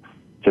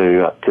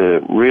to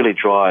really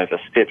drive a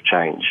step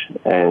change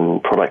in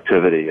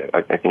productivity,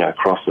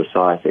 across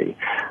society.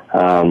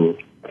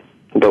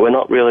 But we're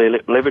not really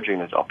leveraging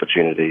those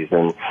opportunities.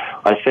 And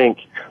I think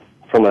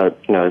from a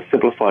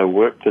simplified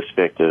work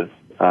perspective,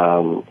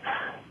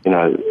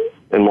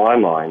 in my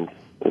mind,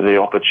 the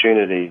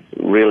opportunities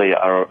really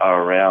are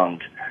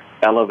around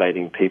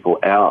elevating people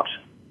out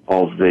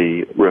of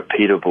the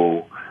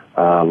repeatable,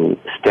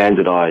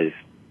 standardized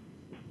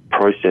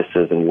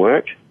processes and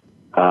work,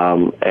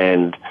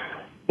 and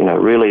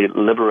really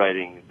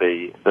liberating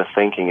the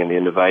thinking and the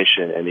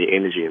innovation and the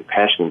energy and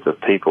passions of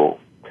people,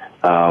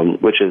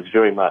 which is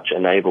very much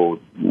enabled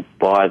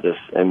by this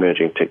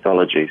emerging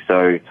technology.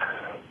 So,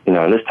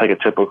 let's take a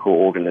typical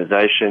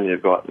organization.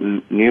 You've got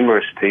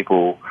numerous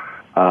people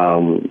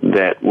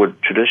that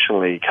would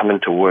traditionally come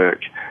into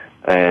work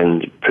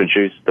and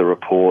produce the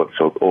reports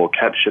or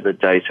capture the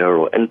data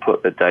or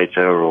input the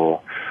data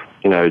or,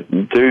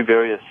 do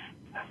various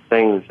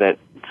things that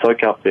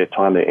soak up their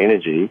time and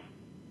energy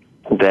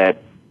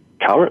that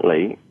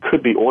currently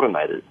could be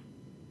automated.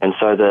 And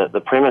so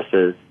the premise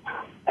is,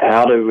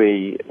 how do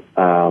we,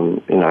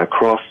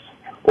 across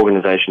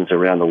organizations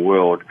around the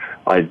world,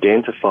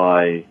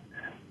 identify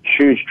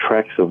huge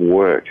tracts of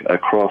work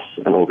across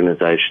an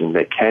organization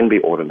that can be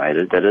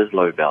automated, that is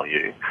low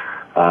value,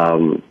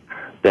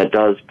 that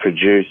does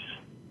produce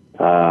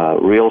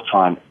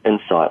real-time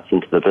insights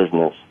into the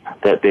business,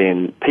 that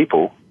then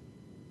people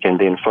can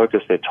then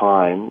focus their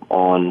time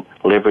on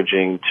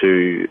leveraging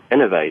to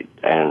innovate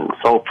and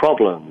solve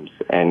problems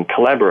and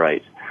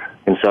collaborate.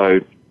 And so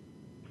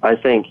I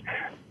think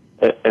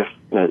if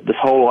this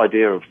whole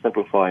idea of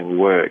simplifying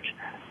work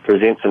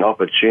presents an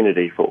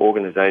opportunity for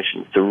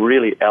organizations to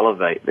really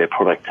elevate their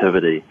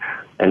productivity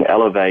and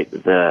elevate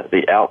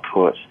the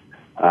output,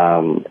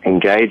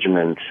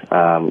 engagement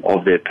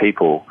of their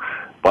people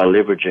by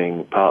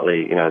leveraging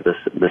partly,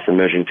 this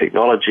emerging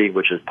technology,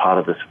 which is part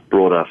of this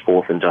broader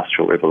fourth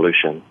industrial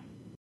revolution.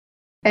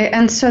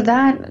 And so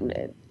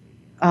that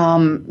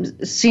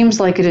seems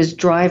like it is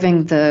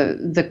driving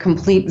the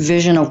complete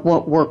vision of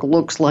what work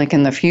looks like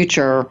in the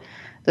future,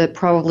 that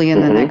probably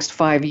in the next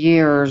 5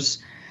 years,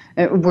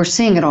 we're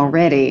seeing it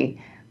already,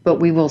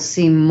 but we will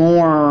see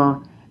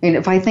more.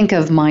 If I think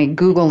of my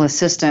Google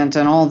Assistant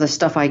and all the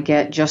stuff I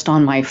get just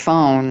on my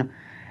phone,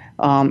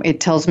 it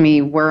tells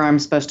me where I'm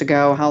supposed to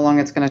go, how long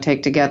it's going to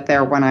take to get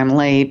there, when I'm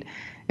late.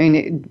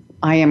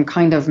 I am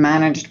kind of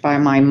managed by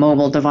my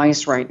mobile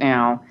device right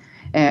now,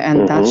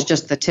 and that's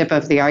just the tip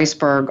of the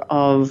iceberg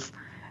of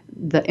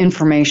the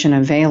information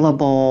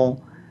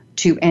available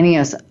to any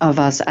of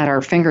us at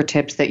our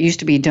fingertips that used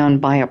to be done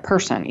by a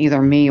person,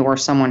 either me or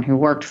someone who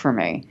worked for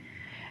me.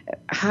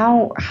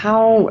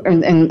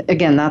 And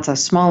again, that's a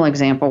small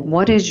example.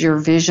 What is your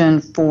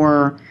vision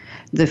for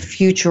the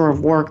future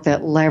of work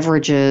that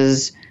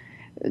leverages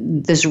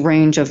this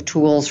range of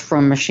tools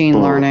from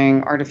machine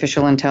learning,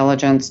 artificial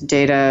intelligence,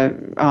 data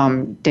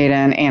and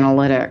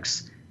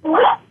analytics?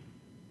 Well,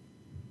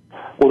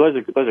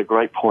 those are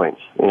great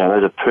points.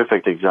 Those are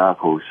perfect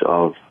examples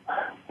of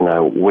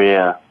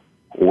where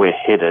we're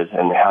headed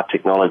and how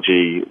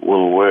technology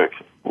will work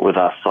with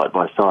us side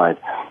by side.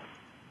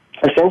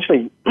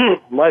 Essentially,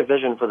 my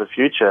vision for the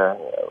future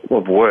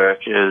of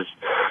work is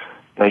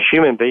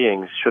human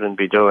beings shouldn't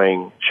be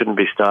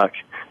stuck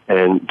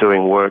and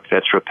doing work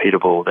that's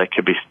repeatable,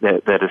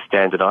 that is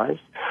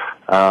standardized.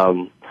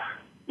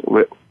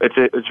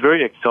 It's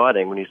very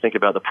exciting when you think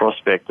about the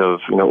prospect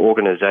of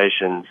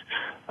organizations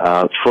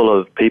full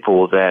of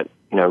people that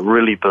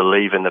really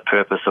believe in the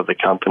purpose of the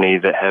company,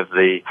 that have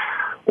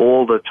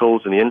all the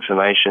tools and the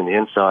information, the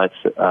insights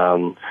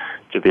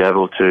to be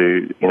able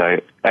to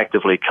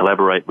actively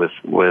collaborate with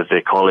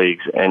their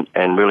colleagues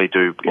and really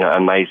do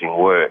amazing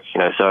work.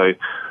 So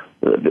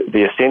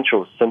the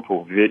essential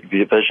simple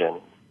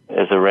vision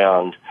is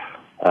around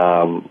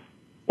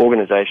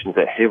organizations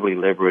that heavily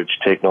leverage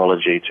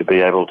technology to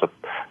be able to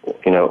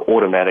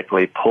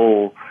automatically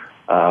pull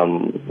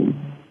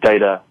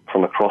data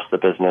from across the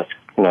business,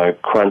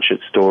 crunch it,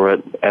 store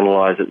it,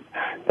 analyze it,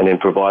 and then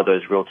provide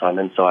those real-time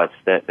insights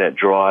that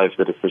drive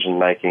the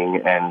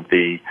decision-making and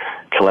the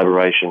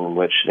collaboration,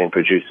 which then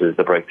produces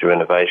the breakthrough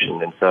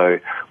innovation. And so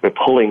we're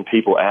pulling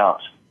people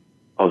out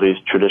of these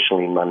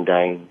traditionally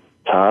mundane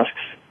tasks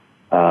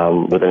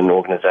within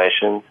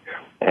organizations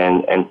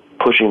and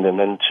pushing them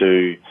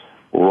into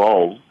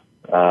roles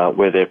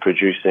where they're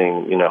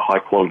producing,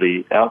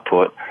 high-quality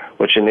output,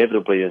 which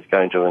inevitably is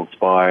going to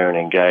inspire and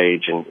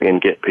engage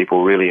and get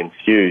people really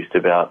enthused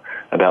about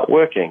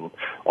working.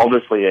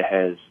 Obviously, it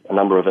has a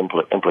number of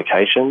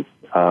implications.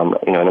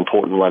 An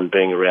important one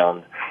being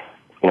around,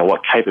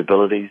 what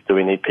capabilities do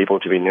we need people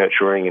to be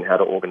nurturing, and how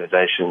do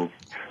organizations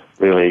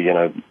really,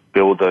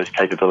 build those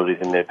capabilities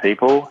in their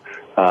people.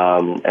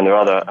 And there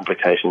are other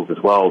implications as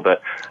well.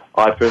 But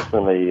I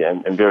personally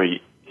am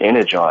very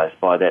energized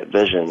by that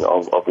vision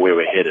of where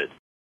we're headed.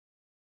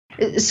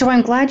 So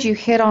I'm glad you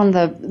hit on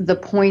the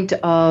point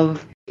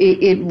of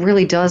it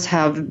really does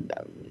have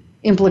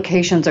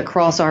implications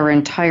across our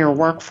entire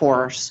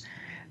workforce.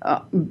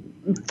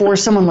 For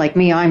someone like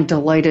me, I'm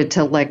delighted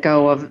to let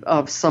go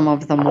of some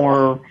of the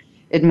more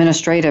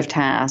administrative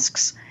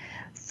tasks.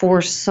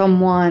 For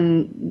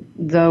someone,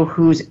 though,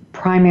 whose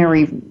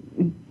primary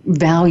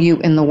value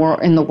in the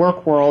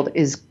work world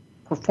is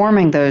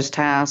performing those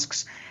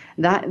tasks,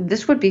 that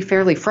this would be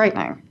fairly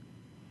frightening.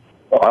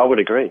 Well, I would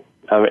agree.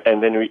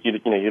 And then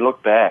you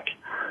look back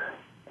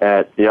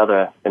at the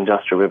other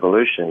industrial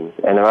revolutions,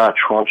 and there are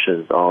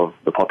tranches of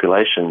the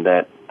population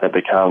that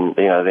become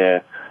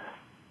their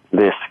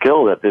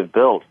skill that they've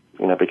built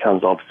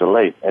becomes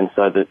obsolete. And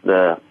so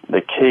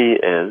the key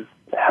is,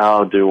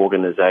 how do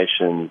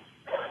organizations,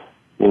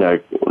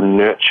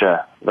 nurture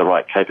the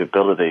right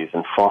capabilities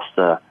and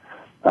foster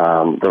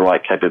the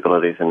right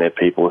capabilities in their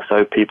people,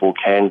 so people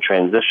can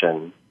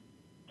transition.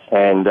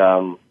 And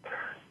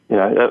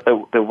it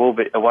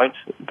won't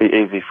be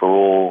easy for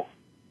all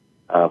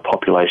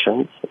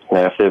populations,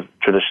 if they've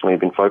traditionally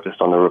been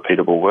focused on the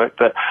repeatable work.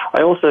 But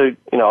I also,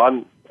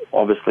 I'm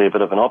obviously a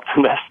bit of an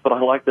optimist, but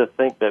I like to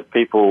think that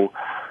people,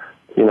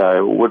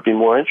 would be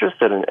more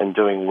interested in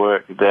doing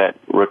work that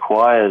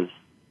requires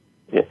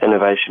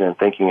innovation and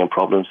thinking and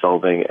problem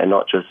solving, and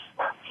not just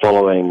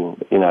following,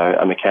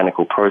 a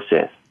mechanical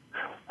process.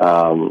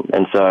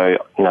 And so,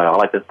 I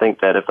like to think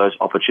that if those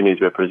opportunities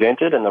were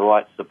presented and the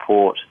right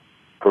support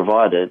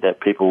provided, that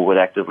people would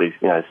actively,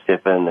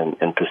 step in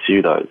and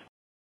pursue those.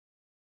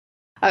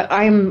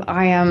 I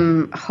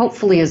am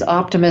hopefully as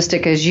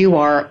optimistic as you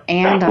are,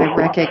 and I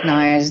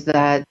recognize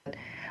that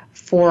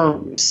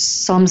for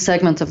some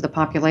segments of the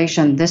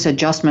population, this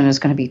adjustment is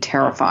going to be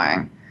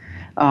terrifying,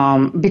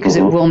 because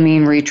it will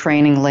mean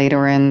retraining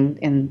later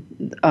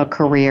in a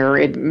career.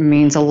 It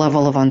means a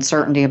level of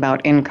uncertainty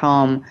about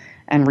income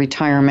and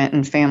retirement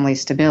and family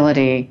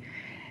stability,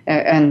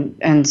 and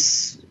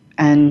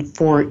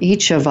for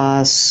each of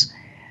us,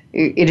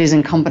 it is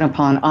incumbent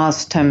upon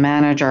us to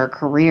manage our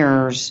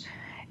careers.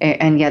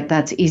 And yet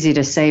that's easy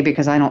to say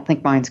because I don't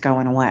think mine's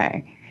going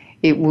away.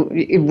 It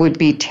would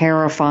be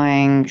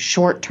terrifying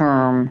short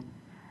term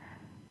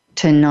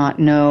to not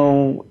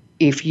know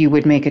if you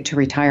would make it to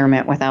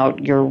retirement without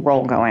your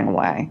role going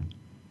away.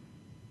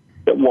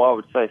 Well, I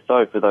would say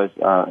so for those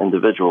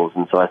individuals.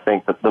 And so I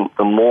think that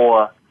the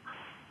more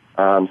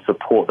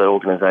support that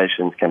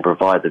organizations can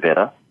provide, the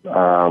better.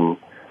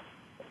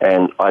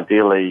 And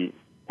ideally,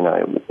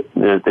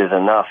 there's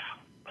enough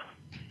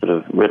sort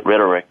of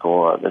rhetoric,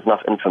 or there's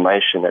enough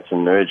information that's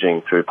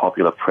emerging through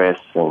popular press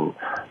and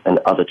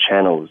other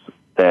channels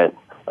that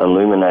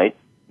illuminate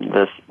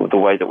the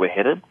way that we're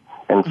headed.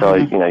 And so,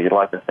 you'd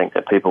like to think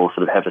that people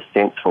sort of have a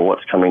sense for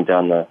what's coming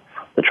down the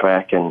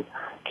track and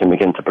can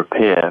begin to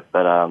prepare.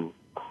 But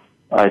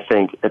I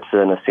think it's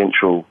an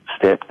essential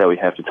step that we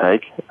have to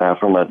take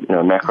from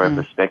a macro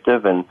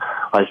perspective. And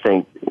I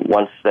think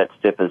once that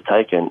step is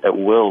taken, it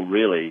will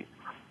really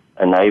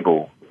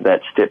enable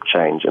that step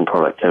change in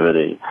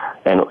productivity.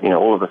 And,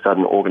 all of a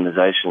sudden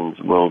organizations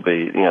will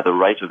be, the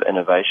rate of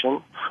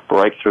innovation,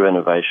 breakthrough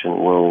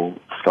innovation will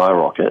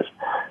skyrocket.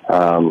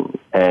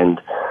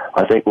 And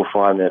I think we'll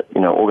find that,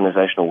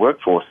 organizational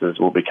workforces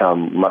will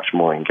become much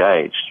more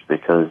engaged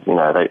because,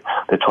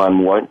 their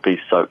time won't be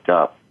soaked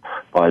up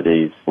by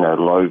these,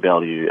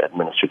 low-value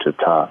administrative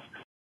tasks.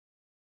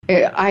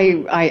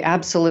 I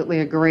absolutely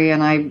agree,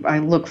 and I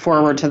look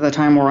forward to the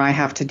time where I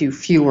have to do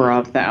fewer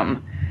of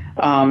them.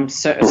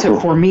 So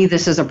for me,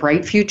 this is a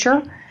bright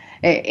future,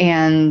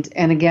 and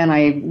again,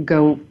 I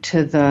go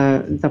to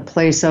the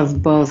place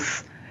of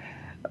both.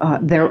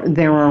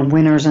 There are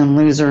winners and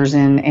losers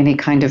in any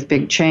kind of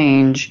big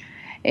change,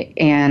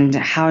 and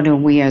how do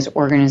we as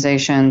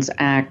organizations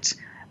act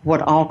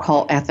what I'll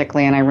call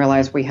ethically? And I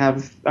realize we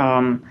have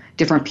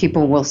different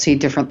people will see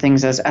different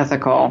things as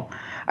ethical.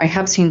 I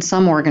have seen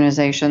some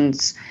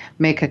organizations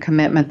make a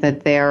commitment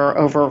that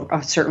over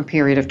a certain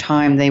period of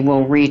time they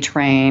will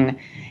retrain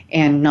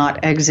and not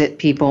exit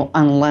people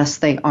unless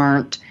they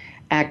aren't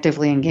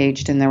actively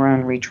engaged in their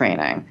own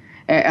retraining.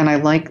 And I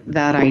like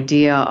that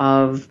idea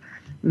of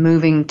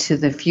moving to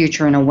the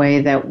future in a way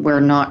that we're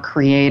not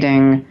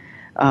creating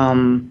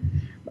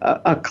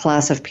a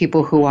class of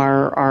people who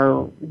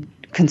are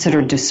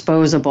considered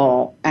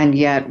disposable, and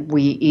yet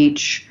we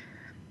each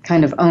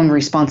kind of own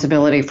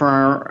responsibility for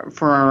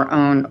our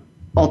own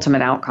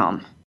ultimate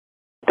outcome.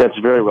 That's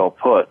very well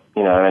put,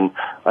 and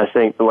I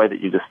think the way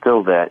that you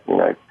distill that,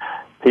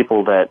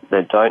 people that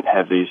don't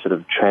have these sort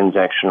of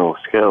transactional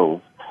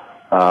skills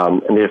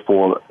and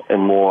therefore in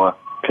more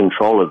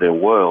control of their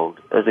world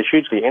is a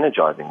hugely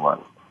energizing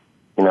one.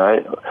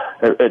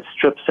 It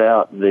strips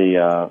out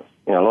a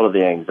lot of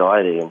the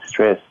anxiety and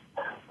stress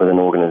within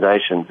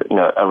organizations,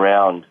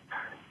 around,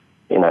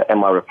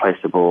 am I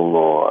replaceable,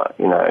 or,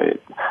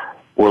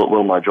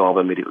 will my job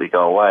immediately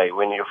go away?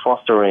 When you're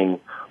fostering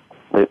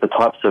the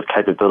types of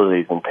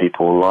capabilities in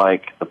people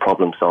like the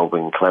problem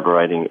solving,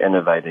 collaborating,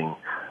 innovating,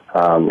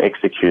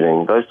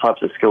 executing, those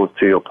types of skills,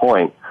 to your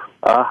point,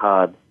 are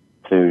hard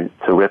to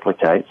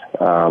replicate,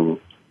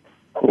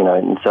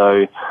 and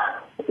so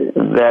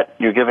that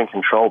you're giving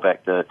control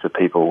back to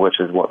people, which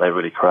is what they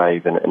really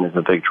crave, and is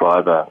a big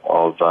driver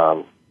of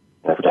sort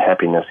of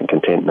happiness and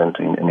contentment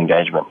and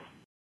engagement.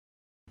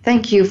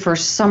 Thank you for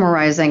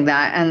summarizing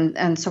that,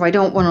 and so I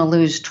don't want to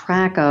lose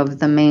track of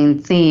the main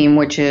theme,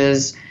 which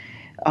is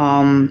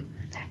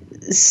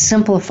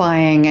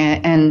simplifying,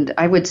 and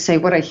I would say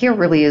what I hear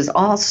really is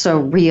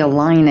also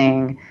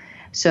realigning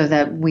so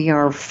that we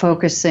are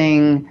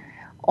focusing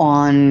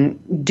on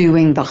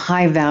doing the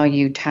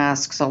high-value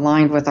tasks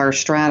aligned with our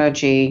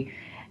strategy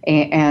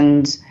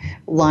and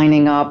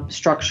lining up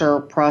structure,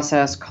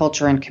 process,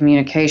 culture, and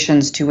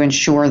communications to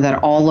ensure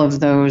that all of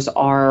those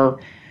are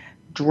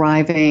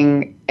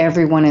driving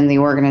everyone in the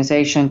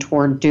organization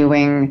toward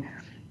doing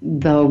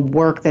the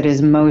work that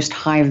is most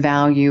high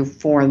value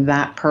for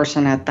that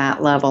person at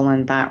that level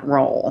and that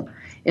role.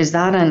 Is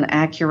that an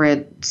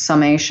accurate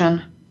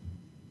summation?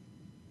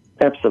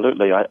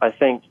 Absolutely. I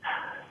think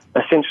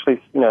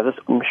essentially, this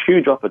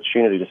huge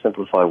opportunity to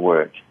simplify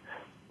work,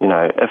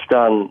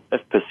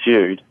 if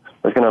pursued,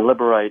 is going to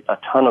liberate a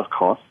ton of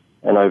costs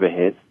and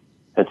overhead.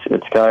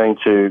 It's going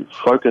to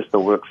focus the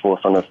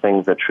workforce on the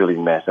things that truly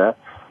matter.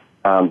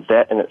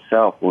 That in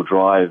itself will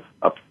drive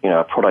a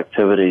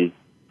productivity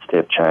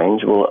step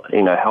change. Will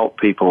help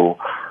people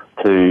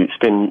to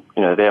spend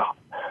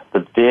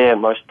their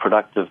most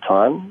productive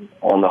time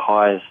on the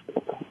highest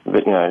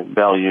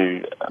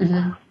value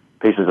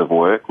pieces of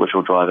work, which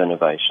will drive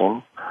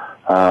innovation,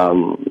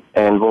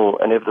 and will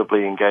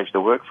inevitably engage the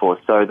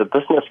workforce. So the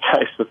business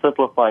case for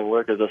simplifying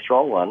work is a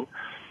strong one,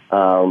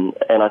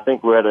 and I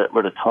think we're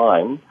at a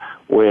time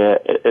where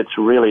it's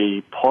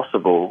really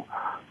possible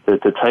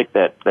to take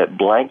that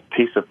blank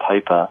piece of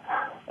paper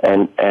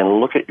and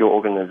look at your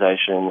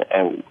organization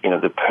and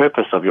the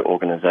purpose of your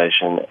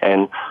organization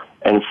and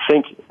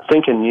think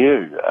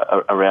anew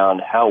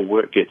around how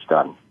work gets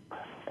done,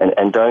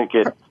 and don't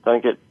get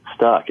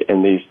stuck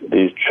in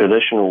these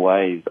traditional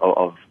ways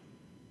of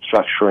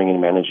structuring and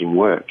managing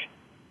work.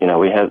 We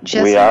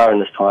are in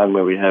this time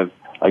where we have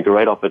a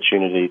great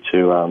opportunity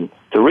to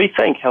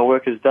rethink how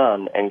work is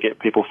done and get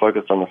people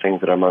focused on the things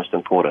that are most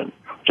important,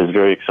 which is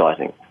very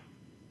exciting.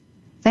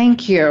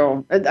 Thank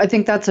you. I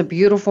think that's a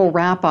beautiful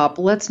wrap-up.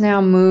 Let's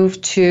now move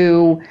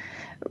to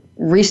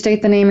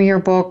restate the name of your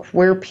book,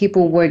 where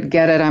people would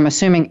get it, I'm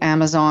assuming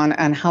Amazon,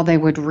 and how they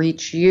would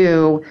reach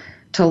you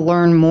to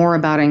learn more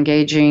about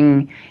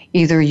engaging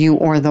either you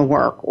or the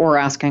work or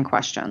asking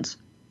questions.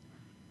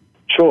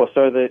 Sure.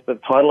 So the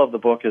title of the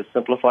book is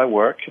Simplify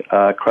Work,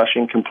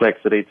 Crushing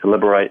Complexity to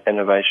Liberate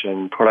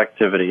Innovation,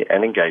 Productivity,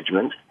 and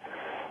Engagement.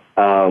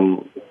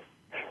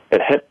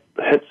 It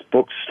hits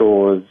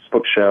bookstores,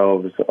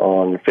 bookshelves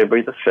on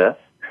February the 5th.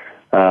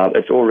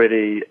 It's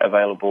already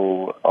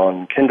available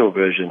on Kindle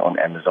version on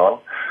Amazon.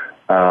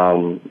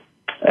 And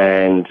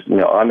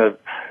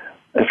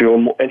if you're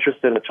more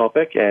interested in the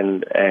topic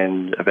and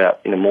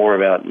about more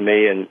about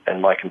me and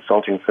my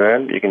consulting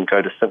firm, you can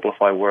go to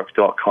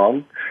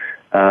simplifywork.com.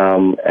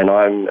 And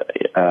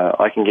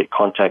I can get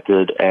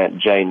contacted at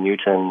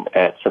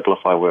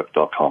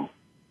jnewton@simplifywork.com.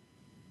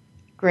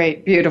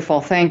 Great,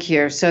 beautiful, thank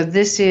you. So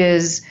this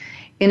is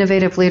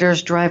Innovative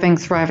Leaders Driving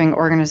Thriving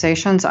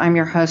Organizations. I'm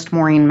your host,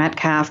 Maureen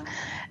Metcalf,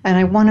 and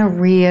I want to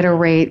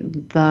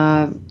reiterate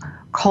the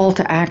call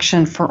to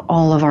action for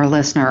all of our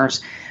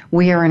listeners.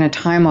 We are in a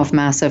time of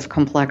massive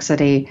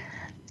complexity,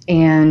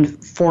 and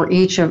for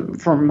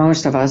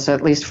most of us,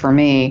 at least for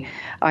me,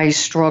 I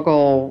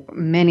struggle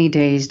many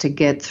days to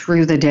get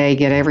through the day,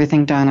 get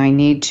everything done I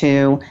need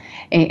to.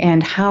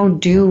 And how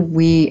do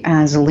we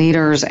as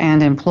leaders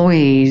and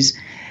employees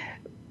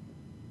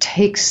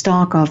take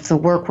stock of the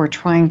work we're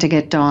trying to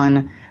get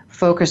done,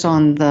 focus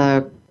on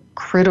the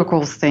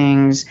critical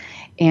things,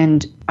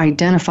 and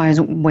identify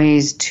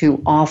ways to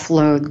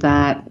offload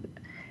that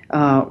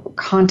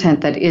content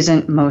that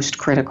isn't most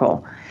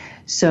critical?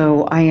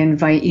 So I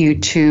invite you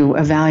to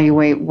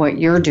evaluate what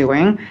you're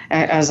doing,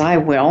 as I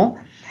will,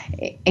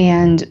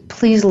 and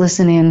please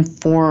listen in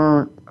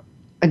for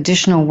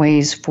additional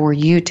ways for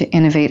you to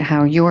innovate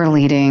how you're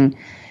leading.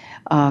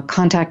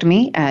 Contact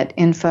me at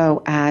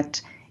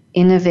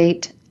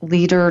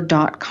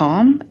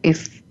info@innovateleader.com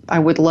if I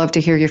would love to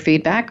hear your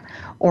feedback,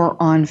 or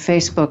on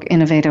Facebook,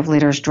 Innovative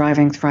Leaders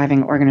Driving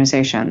Thriving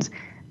Organizations.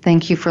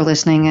 Thank you for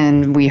listening,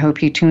 and we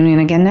hope you tune in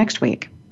again next week.